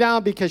she came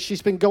down because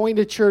she's been going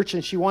to church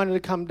and she wanted to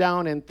come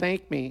down and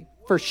thank me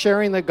for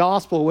sharing the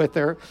gospel with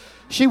her.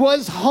 She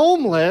was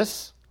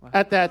homeless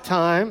at that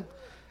time,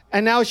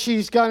 and now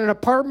she's got an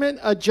apartment,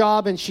 a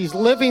job, and she's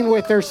living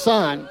with her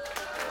son.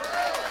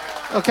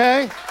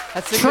 Okay?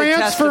 That's a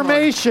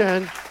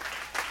transformation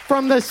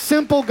from the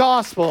simple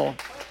gospel.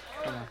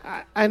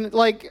 And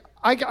like,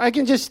 I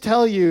can just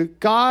tell you,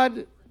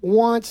 God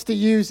wants to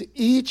use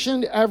each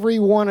and every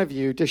one of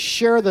you to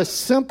share the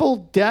simple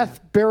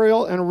death,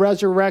 burial, and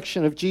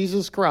resurrection of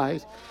Jesus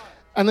Christ,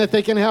 and that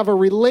they can have a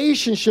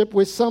relationship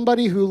with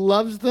somebody who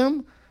loves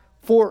them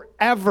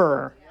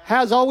forever,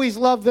 has always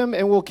loved them,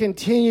 and will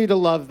continue to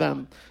love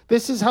them.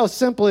 This is how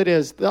simple it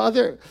is.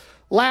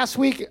 Last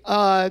week,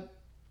 I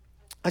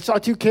saw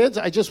two kids.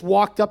 I just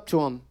walked up to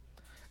them,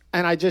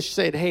 and I just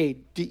said, hey,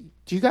 do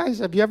you guys,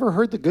 have you ever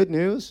heard the good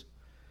news?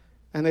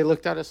 And they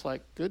looked at us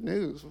like, good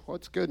news?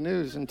 What's good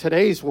news in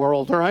today's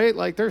world, right?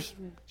 Like,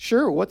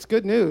 what's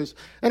good news?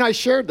 And I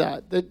shared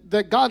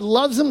that God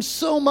loves them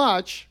so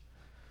much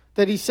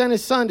that he sent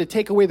his son to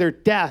take away their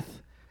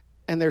death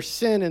and their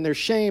sin and their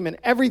shame and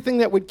everything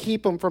that would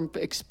keep them from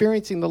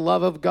experiencing the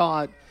love of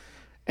God.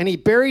 And he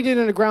buried it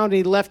in the ground and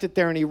he left it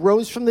there, and he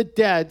rose from the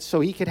dead so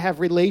he could have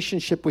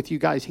relationship with you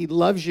guys. He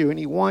loves you and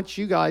he wants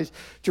you guys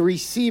to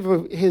receive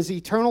his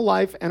eternal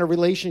life and a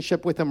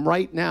relationship with him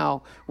right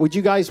now. Would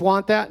you guys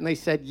want that? And they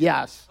said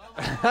yes.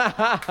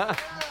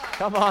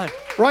 Come on.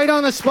 Right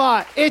on the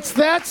spot. It's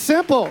that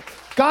simple.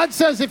 God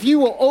says if you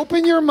will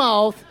open your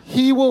mouth,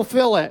 he will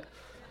fill it.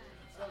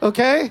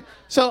 Okay?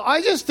 So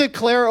I just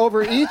declare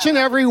over each and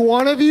every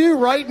one of you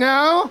right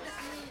now,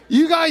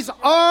 you guys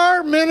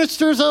are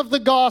ministers of the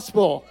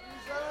gospel.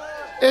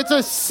 It's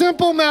a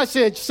simple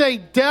message. Say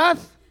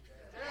death,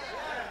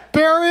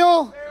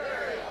 burial,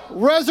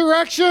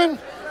 resurrection,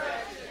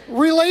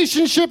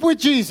 relationship with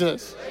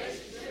Jesus.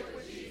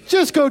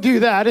 Just go do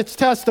that. It's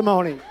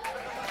testimony.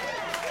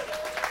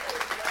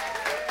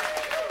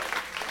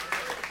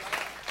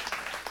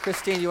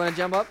 Christine, you want to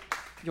jump up?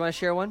 You want to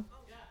share one?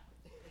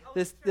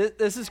 This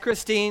is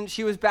Christine.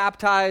 She was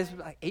baptized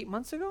like 8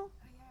 months ago?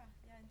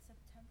 Yeah,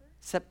 in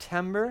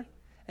September.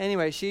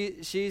 Anyway,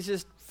 she's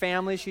just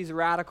family. She's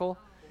radical.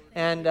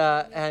 And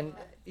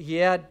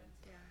yeah,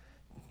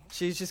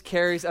 she just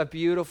carries a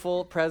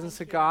beautiful presence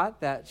of God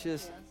that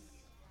just,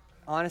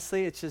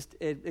 honestly,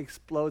 it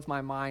explodes my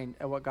mind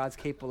at what God's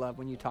capable of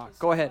when you talk.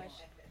 Go ahead.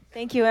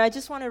 Thank you. I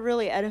just want to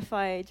really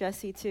edify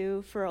Jesse,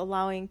 too, for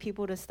allowing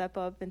people to step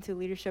up into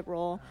leadership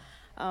role.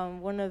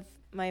 One of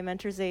my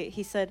mentors,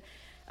 he said,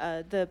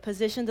 the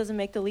position doesn't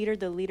make the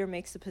leader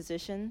makes the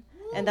position.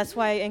 And that's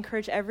why I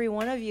encourage every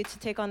one of you to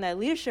take on that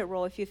leadership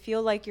role. If you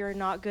feel like you're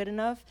not good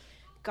enough,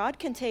 God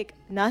can take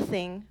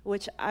nothing,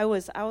 which I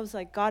was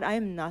like, God, I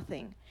am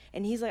nothing.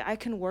 And he's like, I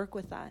can work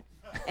with that.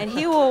 And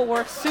he will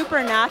work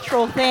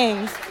supernatural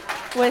things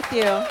with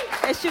you.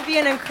 It should be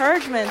an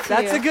encouragement to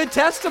you. That's a good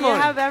testimony.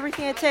 You have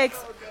everything it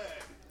takes.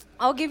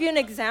 I'll give you an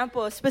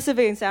example, a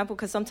specific example,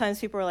 because sometimes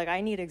people are like,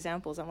 I need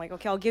examples. I'm like,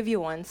 okay, I'll give you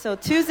one. So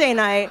Tuesday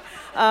night,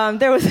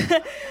 there was,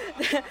 I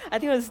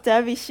think it was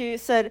Debbie, she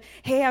said,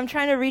 hey, I'm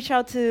trying to reach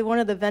out to one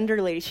of the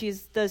vendor ladies. She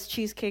does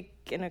cheesecake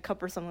in a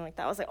cup or something like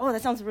that. I was like, oh,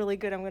 that sounds really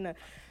good. I'm going to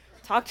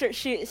talk to her.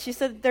 She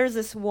said there's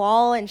this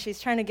wall, and she's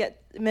trying to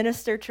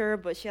minister to her,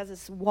 but she has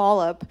this wall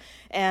up.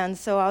 And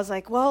so I was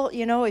like, well,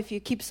 if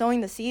you keep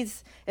sowing the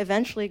seeds,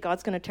 eventually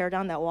God's going to tear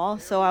down that wall.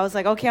 So I was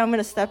like, okay, I'm going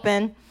to step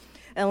in.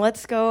 And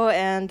let's go.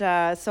 And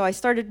so I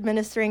started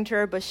ministering to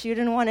her, but she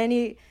didn't want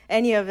any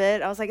of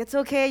it. I was like, it's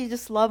okay. You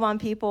just love on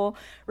people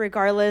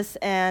regardless.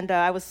 And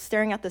I was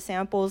staring at the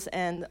samples,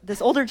 and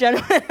this older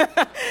gentleman,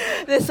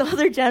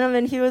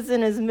 he was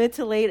in his mid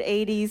to late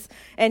 80s,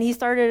 and he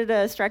started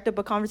to strike up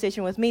a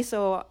conversation with me.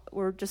 So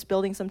we're just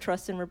building some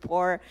trust and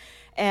rapport.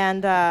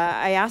 And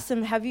I asked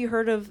him, have you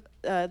heard of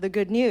the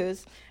good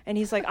news? And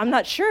he's like, I'm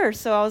not sure.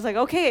 So I was like,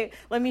 okay,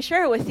 let me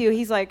share it with you.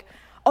 He's like,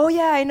 oh,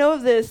 yeah, I know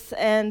of this.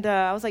 And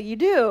I was like, you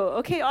do?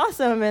 Okay,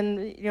 awesome.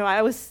 And,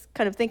 I was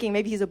kind of thinking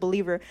maybe he's a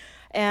believer.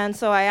 And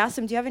so I asked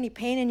him, do you have any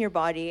pain in your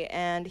body?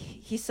 And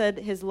he said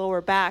his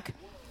lower back.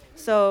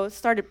 So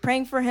started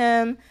praying for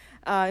him,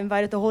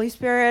 invited the Holy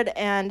Spirit,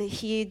 and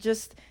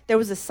there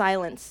was a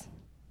silence.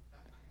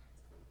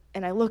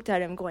 And I looked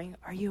at him going,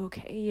 are you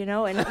okay?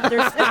 And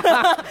there's...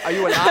 Are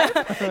you alive?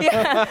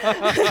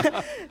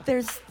 Yeah.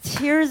 There's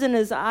tears in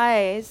his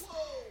eyes.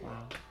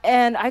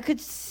 And I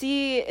could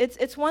see,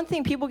 it's one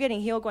thing, people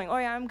getting healed going, oh,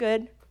 yeah, I'm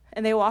good,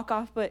 and they walk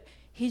off, but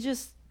he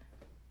just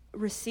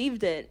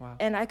received it. Wow.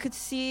 And I could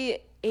see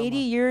 80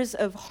 years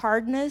of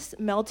hardness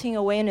melting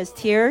away in his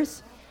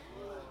tears,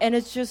 and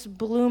it just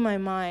blew my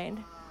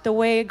mind, the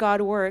way God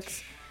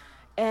works.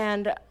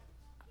 And,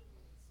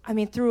 I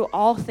mean, through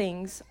all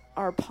things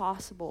are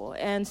possible.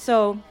 And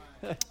so,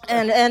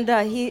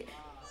 the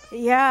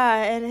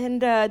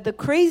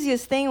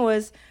craziest thing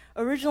was,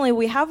 originally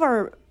we have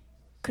our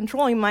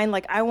controlling mind,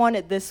 like, I want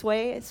it this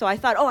way. So I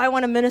thought, I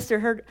want to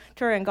minister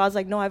to her. And God's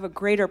like, no, I have a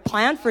greater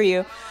plan for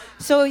you.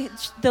 So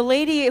the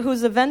lady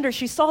who's a vendor,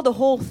 she saw the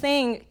whole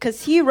thing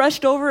because he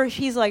rushed over.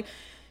 He's like,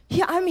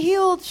 yeah, I'm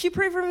healed. She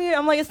prayed for me.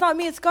 I'm like, it's not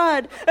me, it's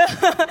God.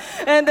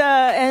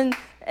 and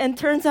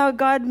turns out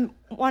God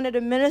wanted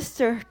to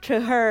minister to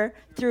her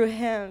through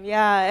him.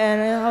 Yeah.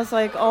 And I was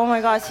like, oh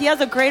my gosh, he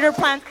has a greater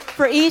plan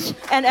for each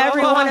and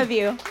every one of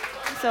you.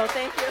 So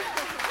thank you.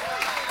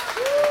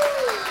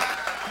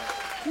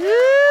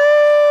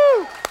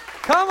 Woo!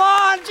 Come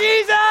on,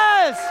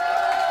 Jesus!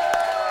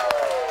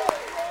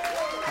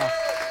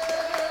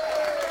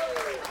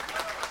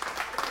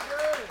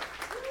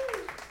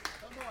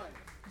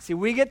 See,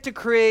 we get to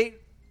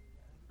create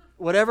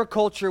whatever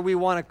culture we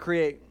want to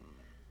create.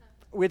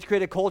 We get to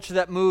create a culture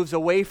that moves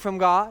away from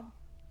God,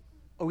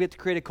 or we get to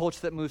create a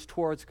culture that moves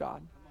towards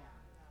God.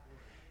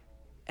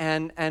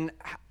 And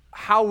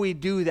how we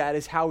do that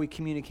is how we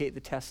communicate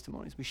the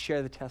testimonies. We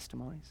share the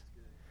testimonies.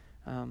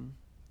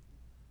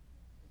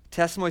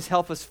 Testimonies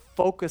help us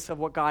focus on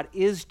what God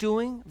is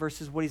doing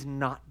versus what he's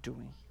not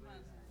doing.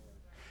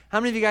 How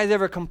many of you guys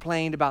ever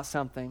complained about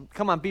something?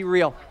 Come on, be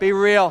real. Be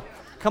real.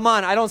 Come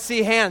on, I don't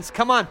see hands.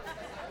 Come on.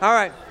 All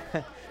right.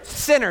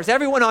 Sinners,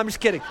 everyone. No, I'm just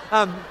kidding.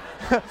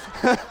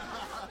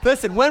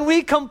 Listen, when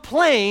we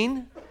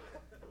complain,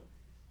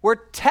 we're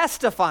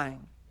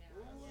testifying.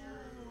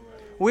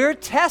 We're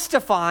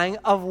testifying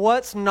of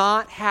what's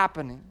not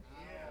happening.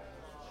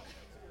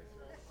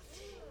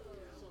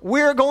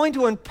 We're going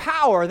to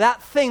empower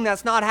that thing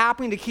that's not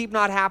happening to keep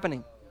not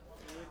happening.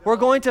 We're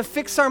going to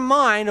fix our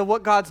mind of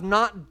what God's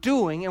not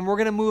doing, and we're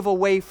going to move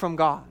away from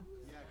God.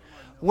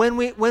 When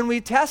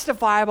we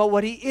testify about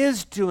what he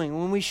is doing,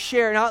 when we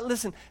share. Now,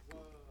 listen,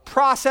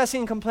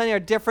 processing and complaining are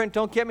different,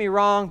 don't get me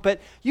wrong, but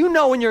you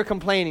know when you're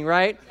complaining,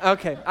 right?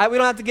 Okay. We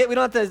don't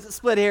have to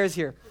split hairs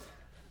here.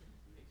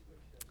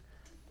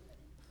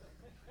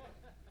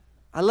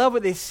 I love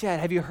what they said.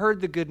 Have you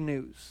heard the good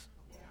news?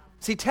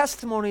 See,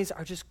 testimonies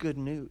are just good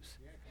news.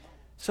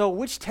 So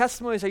which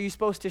testimonies are you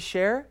supposed to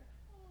share?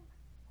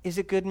 Is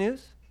it good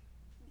news?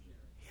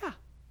 Yeah.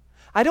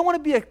 I don't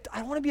want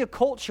to be a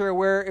culture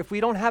where if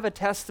we don't have a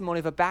testimony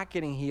of a back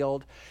getting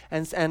healed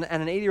and an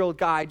 80-year-old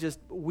guy just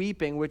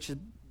weeping, which is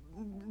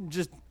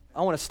just,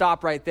 I want to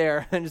stop right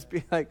there and just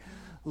be like,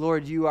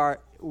 Lord, you're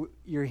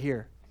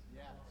here.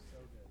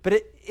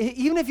 But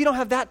even if you don't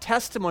have that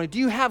testimony, do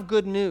you have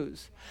good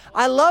news?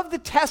 I love the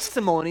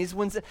testimonies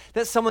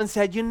that someone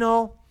said,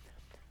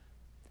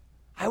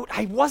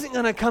 I wasn't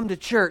going to come to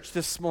church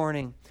this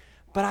morning,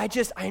 but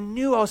I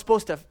knew I was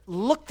supposed to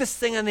look this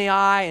thing in the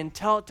eye and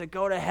tell it to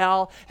go to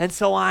hell, and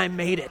so I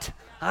made it.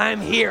 I'm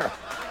here.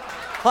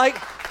 Like,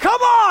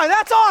 come on,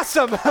 that's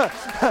awesome.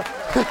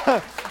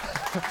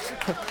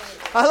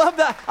 I love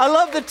that. I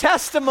love the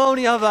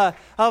testimony of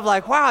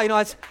like,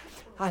 wow,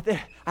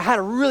 I had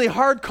a really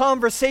hard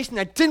conversation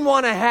I didn't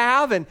want to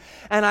have, and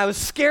I was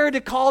scared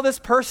to call this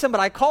person, but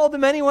I called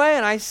them anyway,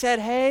 and I said,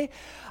 hey,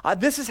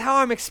 this is how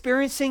I'm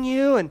experiencing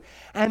you,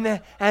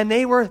 and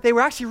they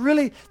were actually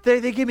really,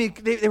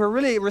 they were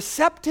really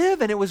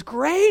receptive, and it was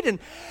great, and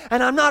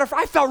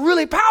I felt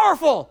really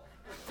powerful.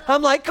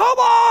 I'm like, come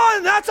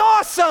on, that's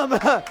awesome.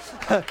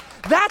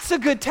 That's a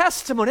good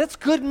testimony. That's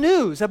good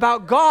news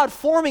about God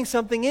forming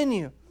something in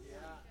you.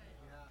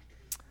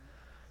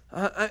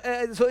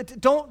 So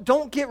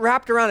don't get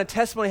wrapped around a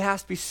testimony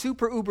has to be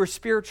super uber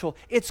spiritual.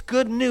 It's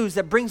good news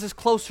that brings us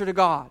closer to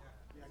God.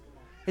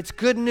 It's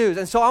good news.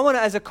 And so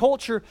as a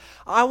culture,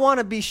 I want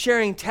to be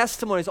sharing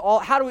testimonies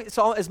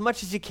as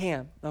much as you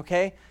can,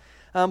 okay?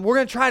 We're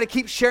going to try to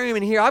keep sharing them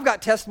in here. I've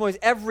got testimonies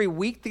every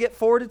week that get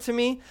forwarded to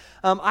me.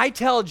 I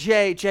tell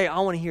Jay, I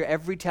want to hear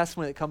every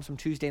testimony that comes from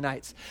Tuesday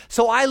nights.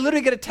 So I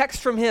literally get a text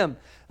from him,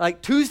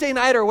 like Tuesday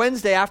night or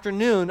Wednesday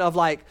afternoon of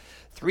like,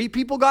 3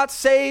 people got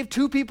saved,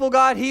 2 people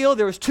got healed.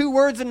 There was 2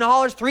 words of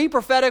knowledge, 3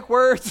 prophetic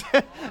words.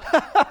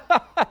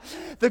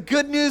 The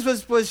good news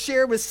was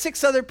shared with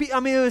 6 other people. I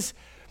mean,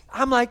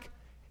 I'm like,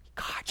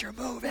 God, you're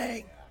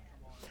moving.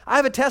 I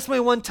have a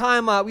testimony one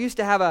time. We used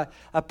to have a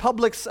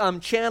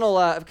Publix channel,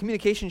 a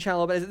communication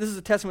channel, but this is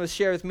a testimony that was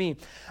shared with me.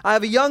 I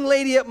have a young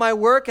lady at my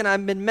work, and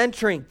I've been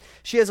mentoring.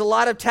 She has a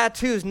lot of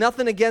tattoos,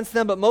 nothing against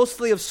them, but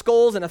mostly of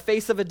skulls and a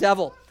face of a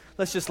devil.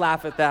 Let's just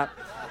laugh at that.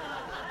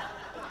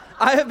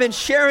 I have been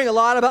sharing a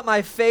lot about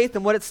my faith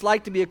and what it's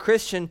like to be a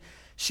Christian.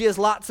 She has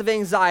lots of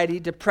anxiety,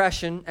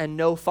 depression, and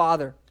no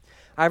father.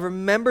 I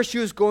remember she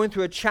was going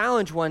through a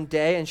challenge one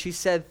day, and she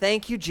said,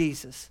 "Thank you,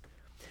 Jesus."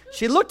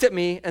 She looked at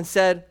me and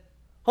said,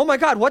 "Oh my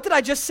God, what did I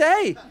just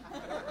say?"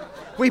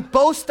 We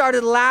both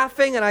started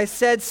laughing, and I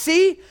said,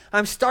 "See,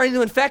 I'm starting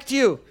to infect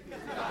you."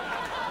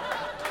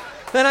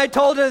 Then I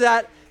told her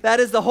that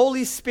is the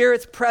Holy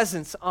Spirit's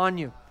presence on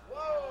you.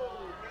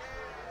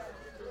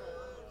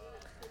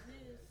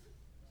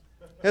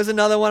 Here's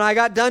another one. I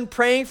got done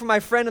praying for my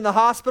friend in the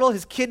hospital.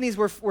 His kidneys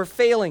were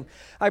failing.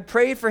 I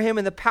prayed for him,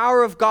 and the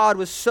power of God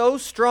was so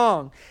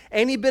strong.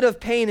 Any bit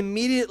of pain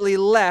immediately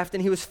left,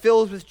 and he was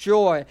filled with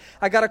joy.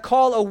 I got a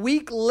call a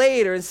week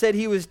later and said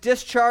he was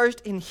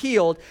discharged and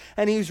healed,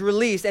 and he was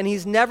released, and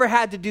he's never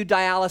had to do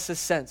dialysis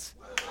since.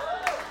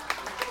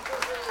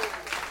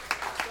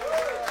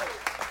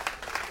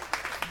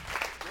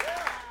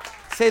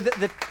 Say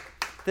that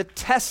the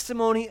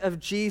testimony of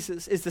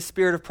Jesus is the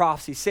spirit of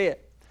prophecy. Say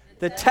it.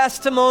 The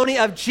testimony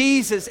of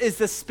Jesus is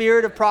the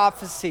spirit of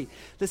prophecy.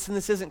 Listen,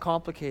 this isn't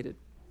complicated.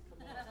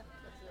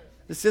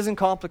 This isn't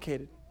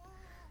complicated.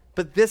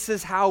 But this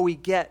is how we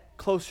get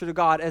closer to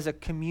God as a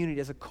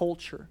community, as a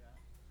culture,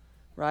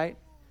 right?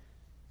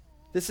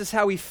 This is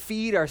how we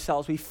feed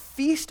ourselves. We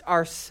feast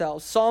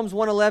ourselves. Psalms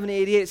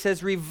 111:88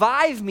 says,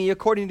 "Revive me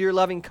according to your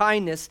loving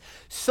kindness,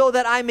 so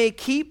that I may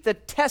keep the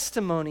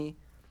testimony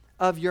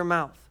of your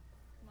mouth."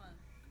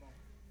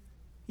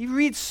 You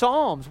read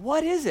Psalms.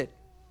 What is it?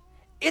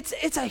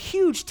 It's a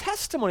huge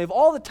testimony of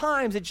all the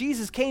times that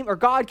Jesus came or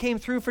God came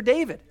through for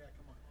David.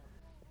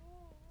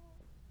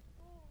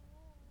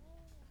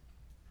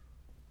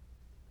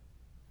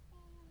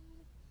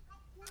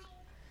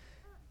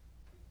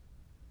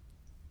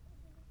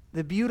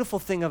 The beautiful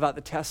thing about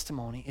the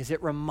testimony is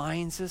it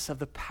reminds us of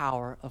the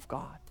power of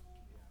God.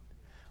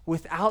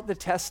 Without the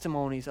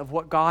testimonies of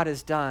what God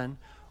has done,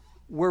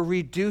 we're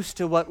reduced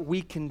to what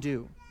we can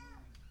do.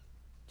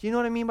 Do you know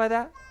what I mean by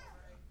that?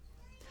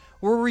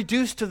 We're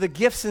reduced to the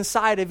gifts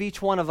inside of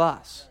each one of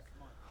us,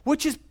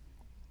 which is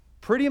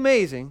pretty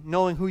amazing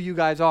knowing who you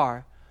guys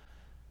are.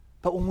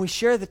 But when we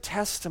share the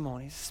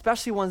testimonies,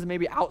 especially ones that may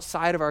be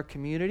outside of our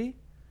community,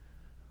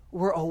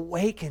 we're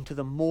awakened to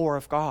the more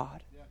of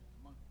God.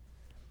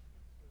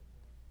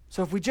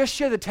 So if we just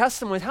share the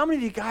testimonies, how many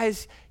of you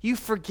guys, you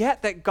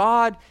forget that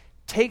God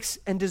takes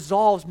and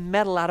dissolves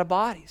metal out of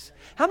bodies.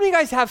 How many of you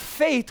guys have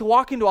faith to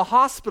walk into a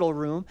hospital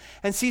room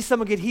and see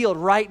someone get healed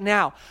right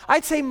now?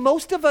 I'd say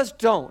most of us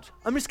don't.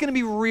 I'm just going to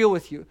be real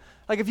with you.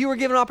 Like if you were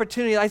given an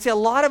opportunity, I'd say a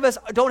lot of us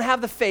don't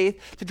have the faith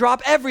to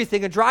drop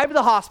everything and drive to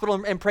the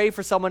hospital and pray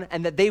for someone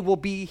and that they will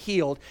be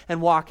healed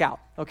and walk out,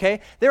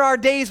 okay? There are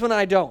days when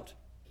I don't.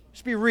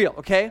 Just be real,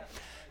 okay?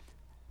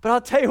 But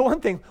I'll tell you one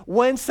thing.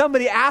 When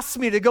somebody asks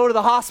me to go to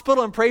the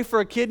hospital and pray for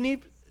a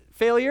kidney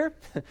failure,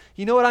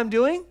 you know what I'm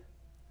doing?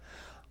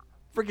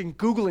 Freaking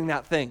Googling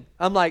that thing.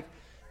 I'm like,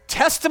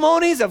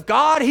 testimonies of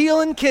God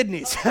healing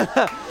kidneys.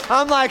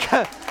 I'm like,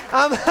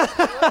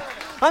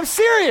 I'm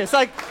serious.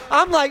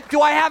 I'm like,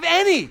 do I have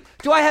any?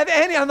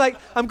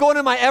 I'm going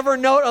to my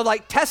Evernote of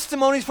like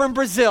testimonies from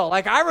Brazil.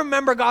 Like I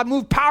remember God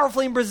moved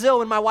powerfully in Brazil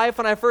when my wife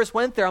and I first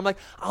went there. I'm like,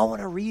 I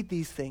want to read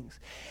these things.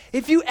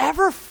 If you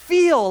ever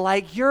feel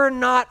like you're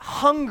not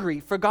hungry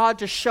for God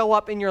to show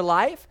up in your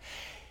life,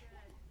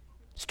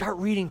 start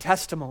reading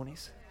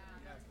testimonies.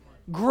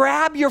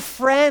 Grab your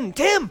friend.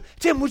 Tim,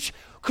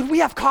 could we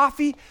have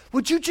coffee?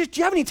 Do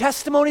you have any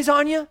testimonies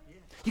on you?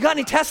 You got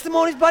any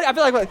testimonies, buddy? I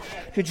feel like,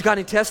 dude, you got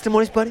any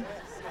testimonies, buddy?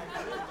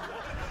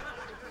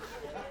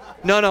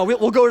 No,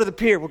 we'll go to the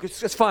pier.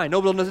 It's fine.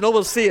 Nobody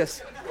will see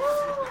us.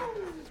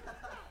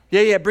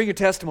 Yeah, bring your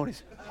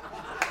testimonies.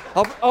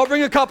 I'll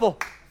bring a couple.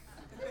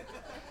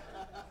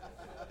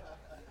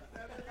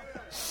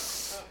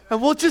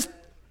 And we'll just,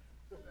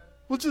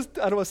 I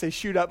don't want to say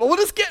shoot up, but we'll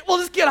just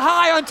get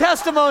high on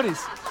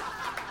testimonies.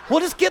 We'll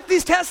just get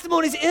these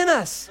testimonies in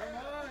us.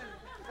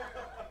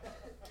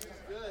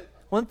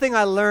 One thing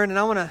I learned, and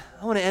I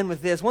want to end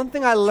with this. One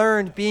thing I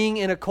learned being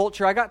in a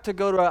culture, I got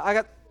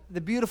the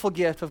beautiful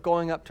gift of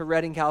going up to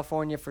Redding,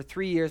 California for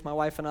 3 years, my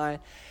wife and I,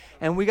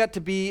 and we got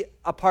to be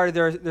a part of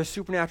their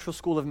supernatural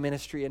school of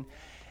ministry.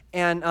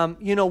 And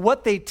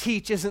what they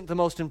teach isn't the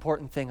most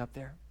important thing up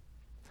there.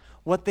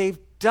 What they've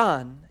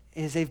done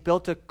is they've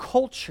built a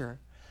culture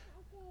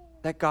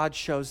that God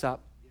shows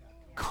up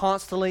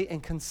constantly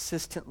and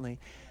consistently.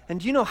 And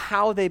do you know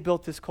how they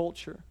built this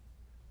culture?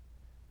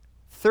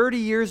 30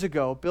 years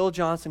ago, Bill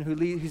Johnson,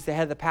 who's the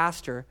head of the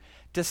pastor,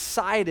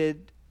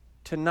 decided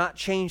to not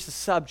change the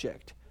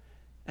subject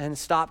and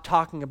stop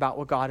talking about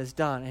what God has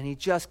done. And he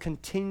just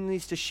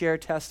continues to share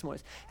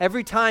testimonies.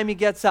 Every time he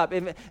gets up,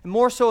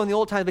 more so in the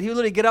old times, but he would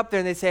literally get up there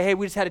and they'd say, hey,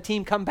 we just had a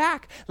team come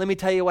back. Let me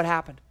tell you what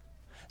happened.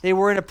 They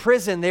were in a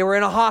prison. They were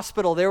in a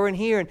hospital. They were in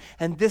here.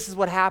 And this is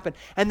what happened.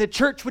 And the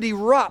church would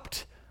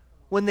erupt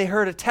when they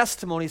heard a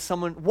testimony,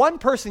 one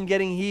person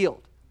getting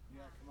healed.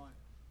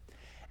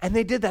 And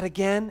they did that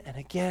again and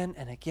again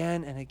and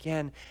again and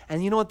again.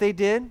 And you know what they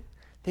did?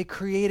 They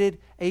created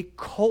a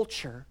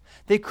culture.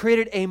 They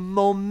created a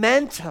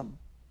momentum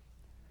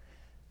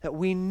that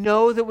we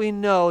know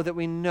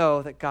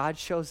that God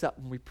shows up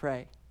when we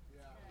pray.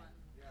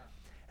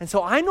 And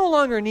so I no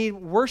longer need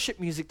worship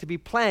music to be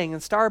playing in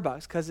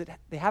Starbucks because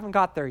they haven't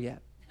got there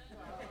yet.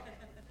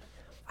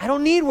 I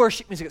don't need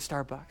worship music at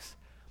Starbucks.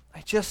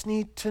 I just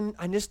need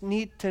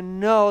to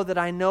know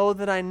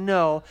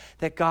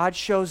that God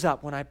shows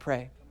up when I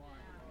pray.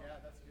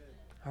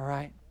 All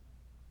right?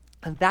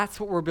 And that's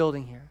what we're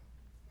building here.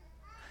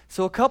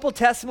 So a couple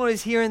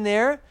testimonies here and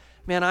there,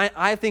 man,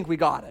 I think we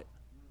got it.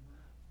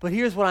 But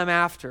here's what I'm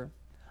after.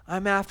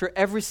 I'm after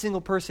every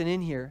single person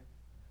in here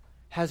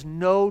has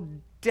no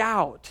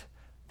doubt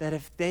that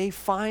if they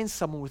find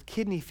someone with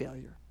kidney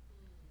failure,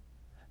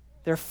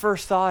 their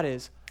first thought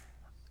is,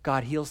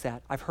 God heals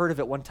that. I've heard of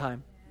it one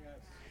time.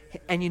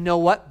 And you know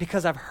what?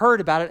 Because I've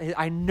heard about it,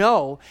 I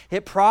know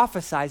it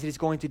prophesies that he's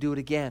going to do it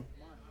again.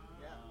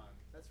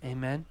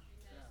 Amen.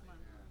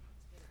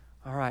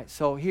 All right,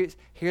 so here's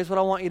what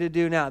I want you to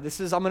do now.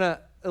 A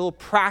little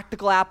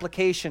practical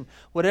application.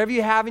 Whatever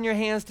you have in your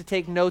hands to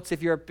take notes,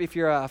 if you're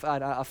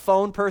a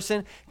phone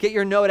person, get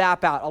your note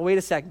app out. I'll wait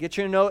a second. Get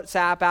your notes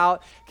app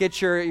out.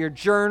 Get your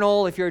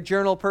journal if you're a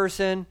journal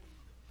person.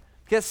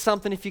 Get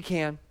something if you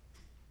can.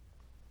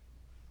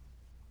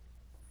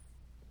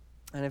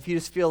 And if you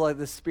just feel like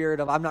the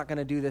spirit of, I'm not going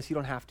to do this, you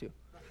don't have to.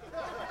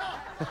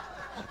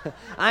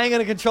 I ain't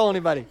going to control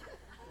anybody.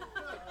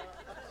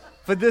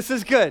 But this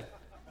is good.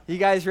 You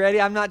guys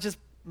ready? I'm not just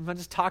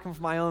talking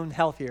for my own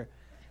health here.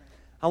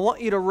 I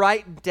want you to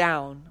write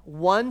down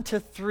 1 to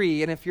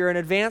 3, and if you're an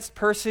advanced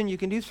person, you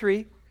can do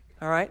 3.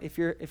 All right? If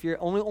you're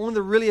only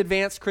the really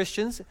advanced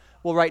Christians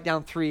will write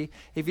down 3.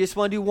 If you just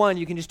want to do 1,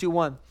 you can just do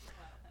 1.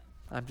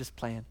 I'm just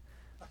playing.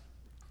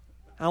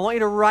 I want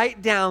you to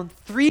write down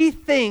 3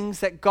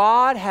 things that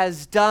God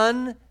has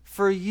done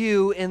for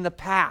you in the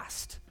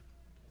past.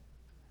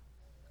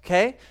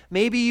 Okay?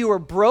 Maybe you were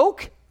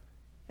broke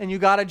and you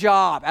got a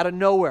job out of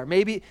nowhere.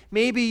 Maybe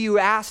you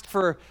asked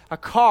for a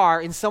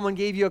car and someone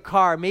gave you a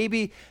car.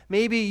 Maybe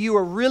you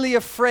were really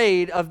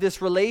afraid of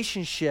this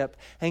relationship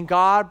and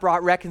God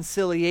brought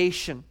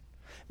reconciliation.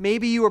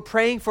 Maybe you were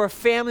praying for a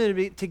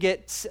family to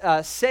get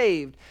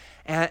saved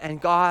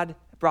and God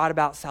brought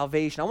about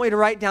salvation. I want you to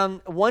write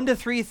down 1 to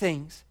 3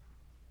 things.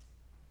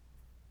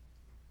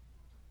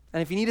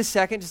 And if you need a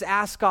second, just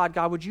ask God,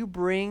 would you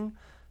bring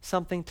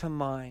something to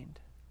mind?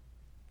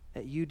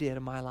 that you did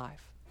in my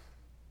life.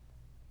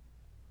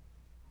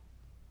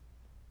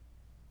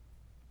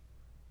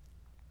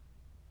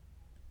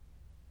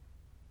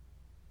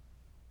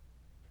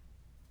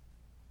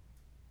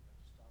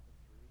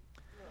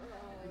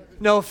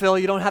 No, Phil,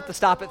 you don't have to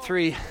stop at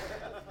 3.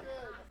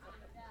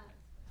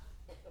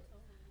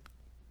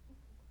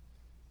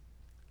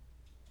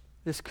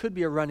 This could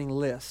be a running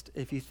list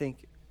if you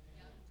think.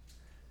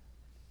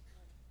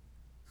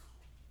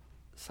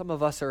 Some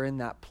of us are in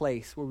that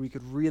place where we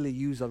could really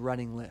use a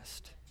running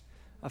list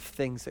of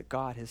things that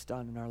God has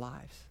done in our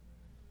lives.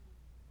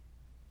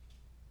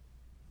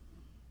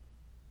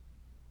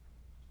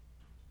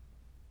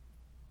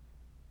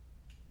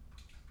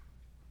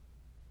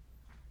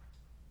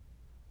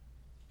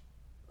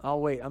 I'll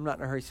wait. I'm not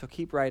in a hurry, so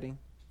keep writing.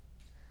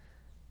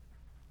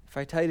 If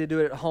I tell you to do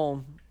it at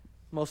home,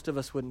 most of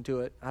us wouldn't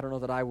do it. I don't know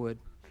that I would.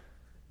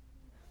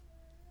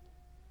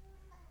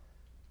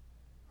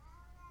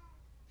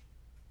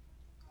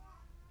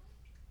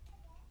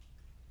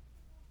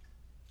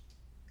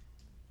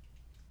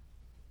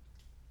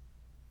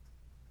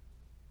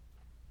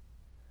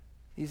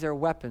 These are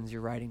weapons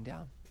you're writing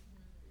down.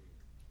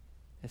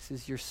 This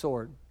is your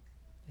sword.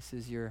 This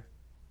is your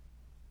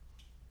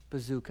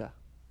bazooka.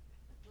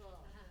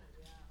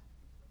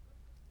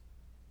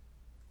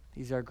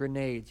 These are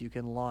grenades you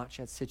can launch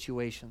at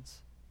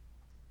situations.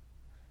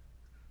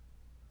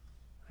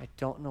 I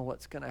don't know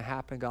what's going to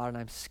happen, God, and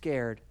I'm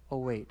scared. Oh,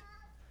 wait.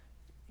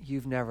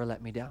 You've never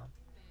let me down.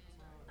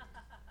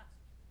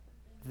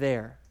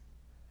 There.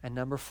 And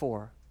number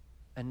 4.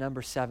 And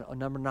number 7. Oh,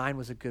 number 9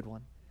 was a good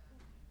one.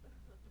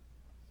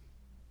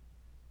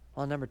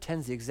 Well, number 10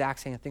 is the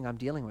exact same thing I'm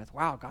dealing with.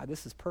 Wow, God,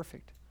 this is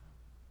perfect.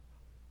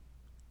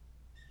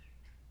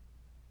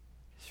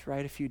 Just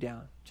write a few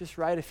down. Just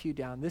write a few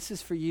down. This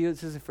is for you.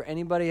 This isn't for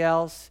anybody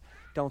else.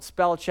 Don't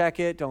spell check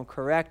it. Don't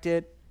correct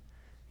it.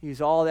 Use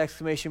all the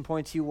exclamation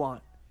points you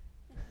want.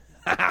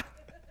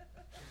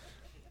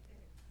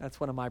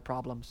 That's one of my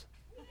problems.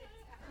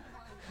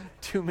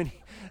 Too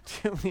many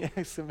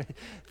exclamations.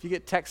 If you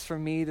get texts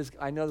from me,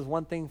 I know there's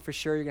one thing for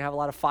sure. You're going to have a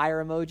lot of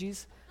fire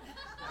emojis.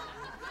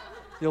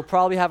 You'll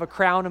probably have a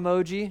crown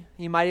emoji.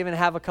 You might even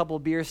have a couple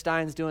of beer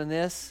steins doing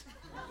this.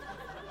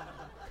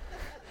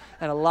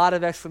 And a lot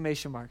of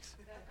exclamation marks.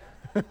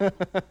 All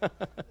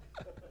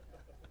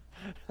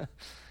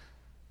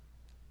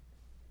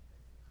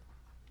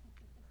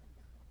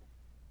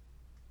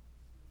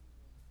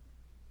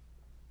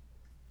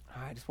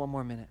right, just one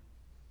more minute.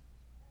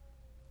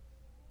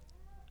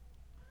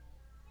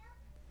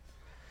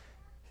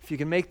 If you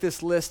can make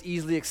this list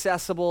easily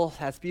accessible,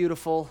 that's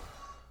beautiful.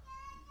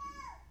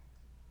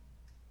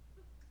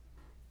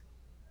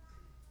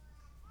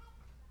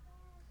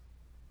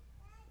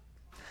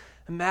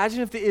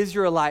 Imagine if the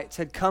Israelites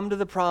had come to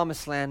the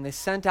promised land. They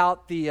sent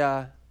out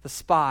the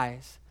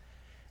spies.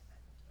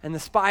 And the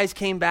spies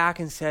came back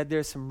and said,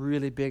 there's some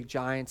really big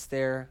giants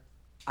there.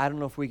 I don't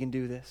know if we can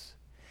do this.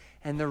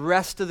 And the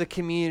rest of the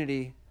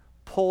community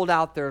pulled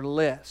out their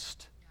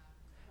list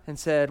and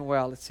said,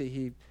 well, let's see,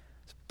 he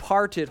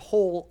parted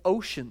whole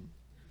ocean.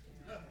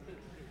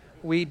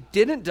 We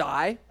didn't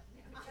die.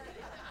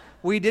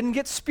 We didn't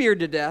get speared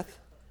to death.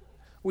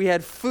 We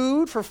had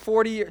food for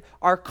 40 years.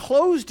 Our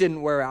clothes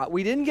didn't wear out.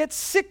 We didn't get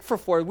sick for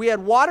 40 years. We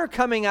had water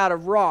coming out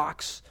of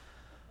rocks.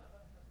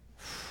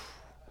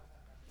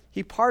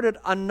 He parted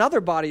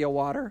another body of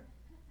water.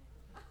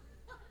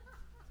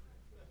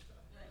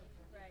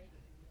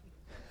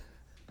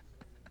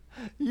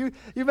 You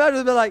imagine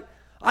them being like,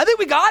 I think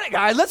we got it,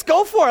 guys. Let's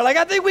go for it. Like,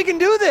 I think we can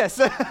do this.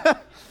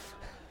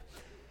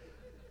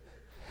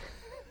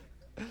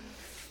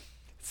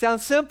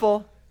 Sounds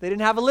simple. They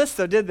didn't have a list,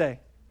 though, did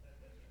they?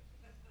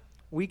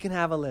 We can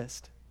have a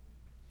list.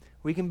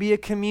 We can be a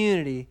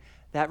community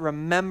that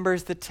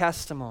remembers the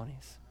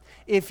testimonies.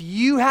 If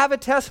you have a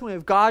testimony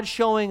of God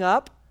showing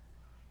up,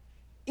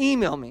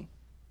 email me.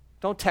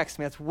 Don't text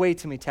me. That's way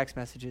too many text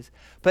messages.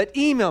 But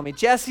email me,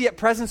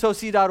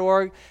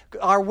 jesse@presenceoc.org.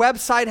 Our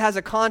website has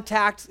a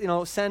contact.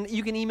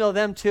 You can email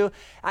them too.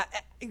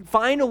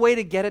 Find a way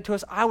to get it to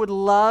us. I would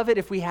love it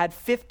if we had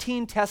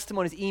 15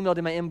 testimonies emailed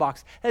in my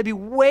inbox. That'd be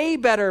way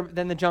better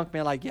than the junk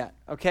mail I get,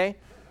 okay?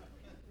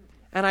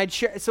 And I'd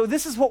share. So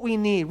this is what we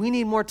need. We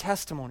need more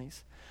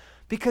testimonies.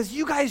 Because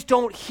you guys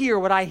don't hear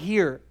what I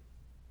hear.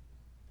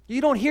 You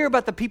don't hear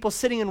about the people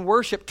sitting in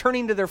worship,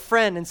 turning to their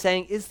friend and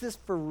saying, is this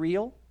for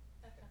real?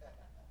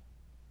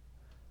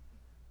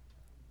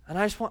 And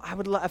I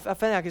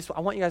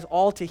want you guys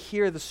all to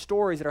hear the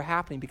stories that are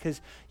happening, because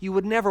you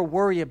would never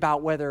worry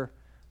about whether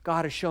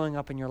God is showing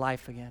up in your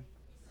life again.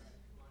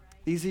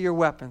 These are your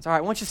weapons. All right,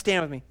 I want you to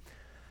stand with me.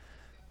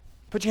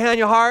 Put your hand on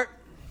your heart.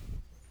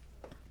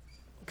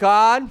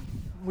 God,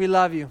 we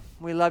love you.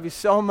 We love you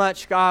so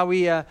much, God.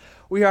 We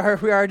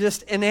are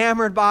just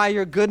enamored by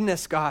your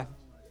goodness, God.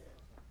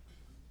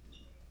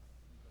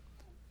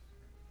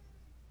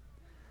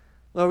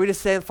 Lord, we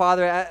just say,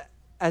 Father,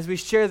 as we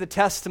share the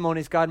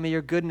testimonies, God, may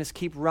your goodness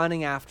keep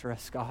running after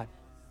us, God.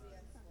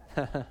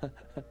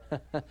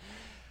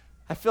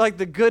 I feel like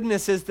the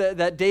goodness is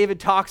that David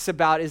talks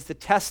about is the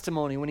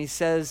testimony when he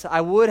says,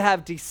 I would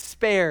have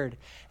despaired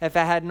if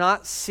I had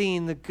not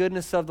seen the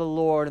goodness of the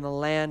Lord in the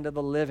land of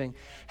the living.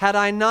 Had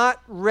I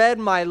not read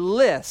my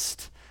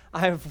list,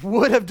 I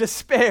would have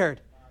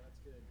despaired.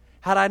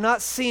 Had I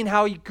not seen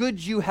how good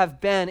you have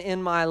been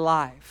in my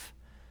life.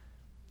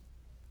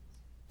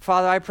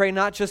 Father, I pray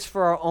not just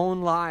for our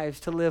own lives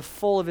to live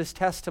full of his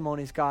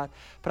testimonies, God,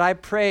 but I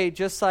pray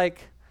just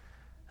like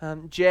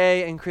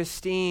Jay and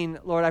Christine,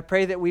 Lord, I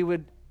pray that we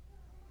would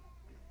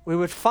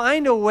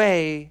find a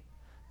way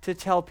to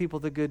tell people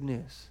the good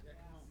news.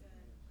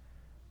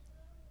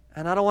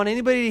 And I don't want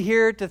anybody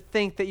here to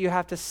think that you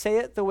have to say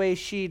it the way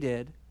she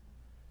did.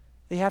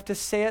 That you have to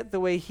say it the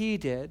way he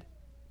did.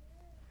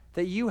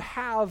 That you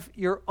have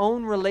your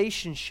own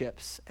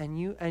relationships and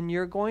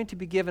you're going to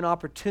be given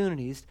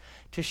opportunities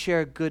to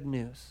share good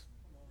news.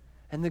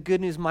 And the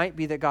good news might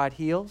be that God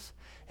heals.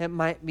 It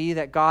might be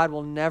that God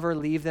will never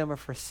leave them or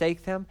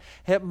forsake them.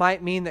 It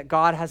might mean that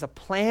God has a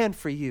plan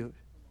for you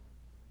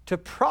to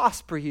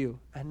prosper you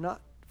and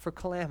not for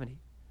calamity.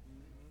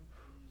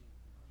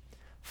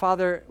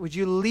 Father, would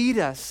you lead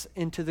us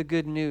into the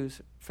good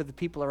news for the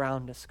people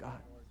around us, God?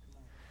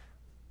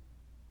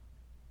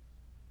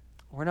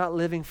 We're not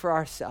living for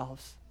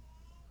ourselves.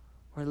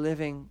 We're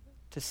living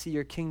to see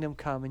your kingdom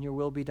come and your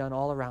will be done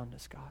all around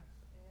us, God.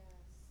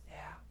 Yeah.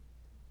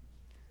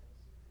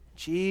 In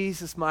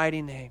Jesus'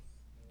 mighty name.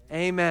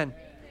 Amen.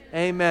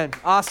 Amen.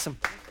 Awesome.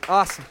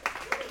 Awesome.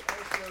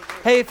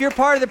 Hey, if you're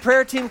part of the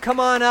prayer team, come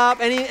on up.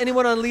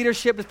 Anyone on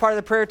leadership is part of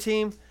the prayer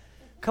team,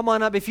 come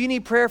on up. If you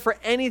need prayer for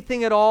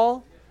anything at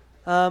all,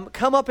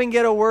 come up and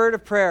get a word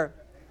of prayer.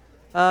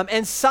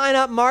 And sign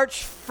up.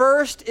 March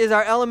 1st is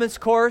our Elements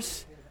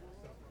course.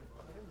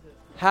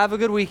 Have a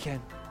good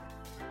weekend.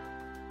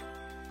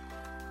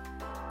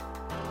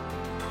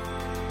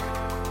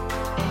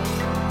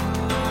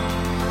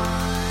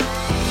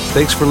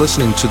 Thanks for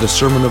listening to the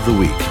Sermon of the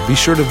Week. Be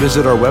sure to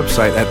visit our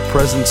website at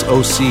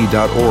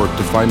presenceoc.org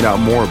to find out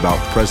more about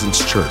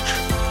Presence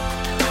Church.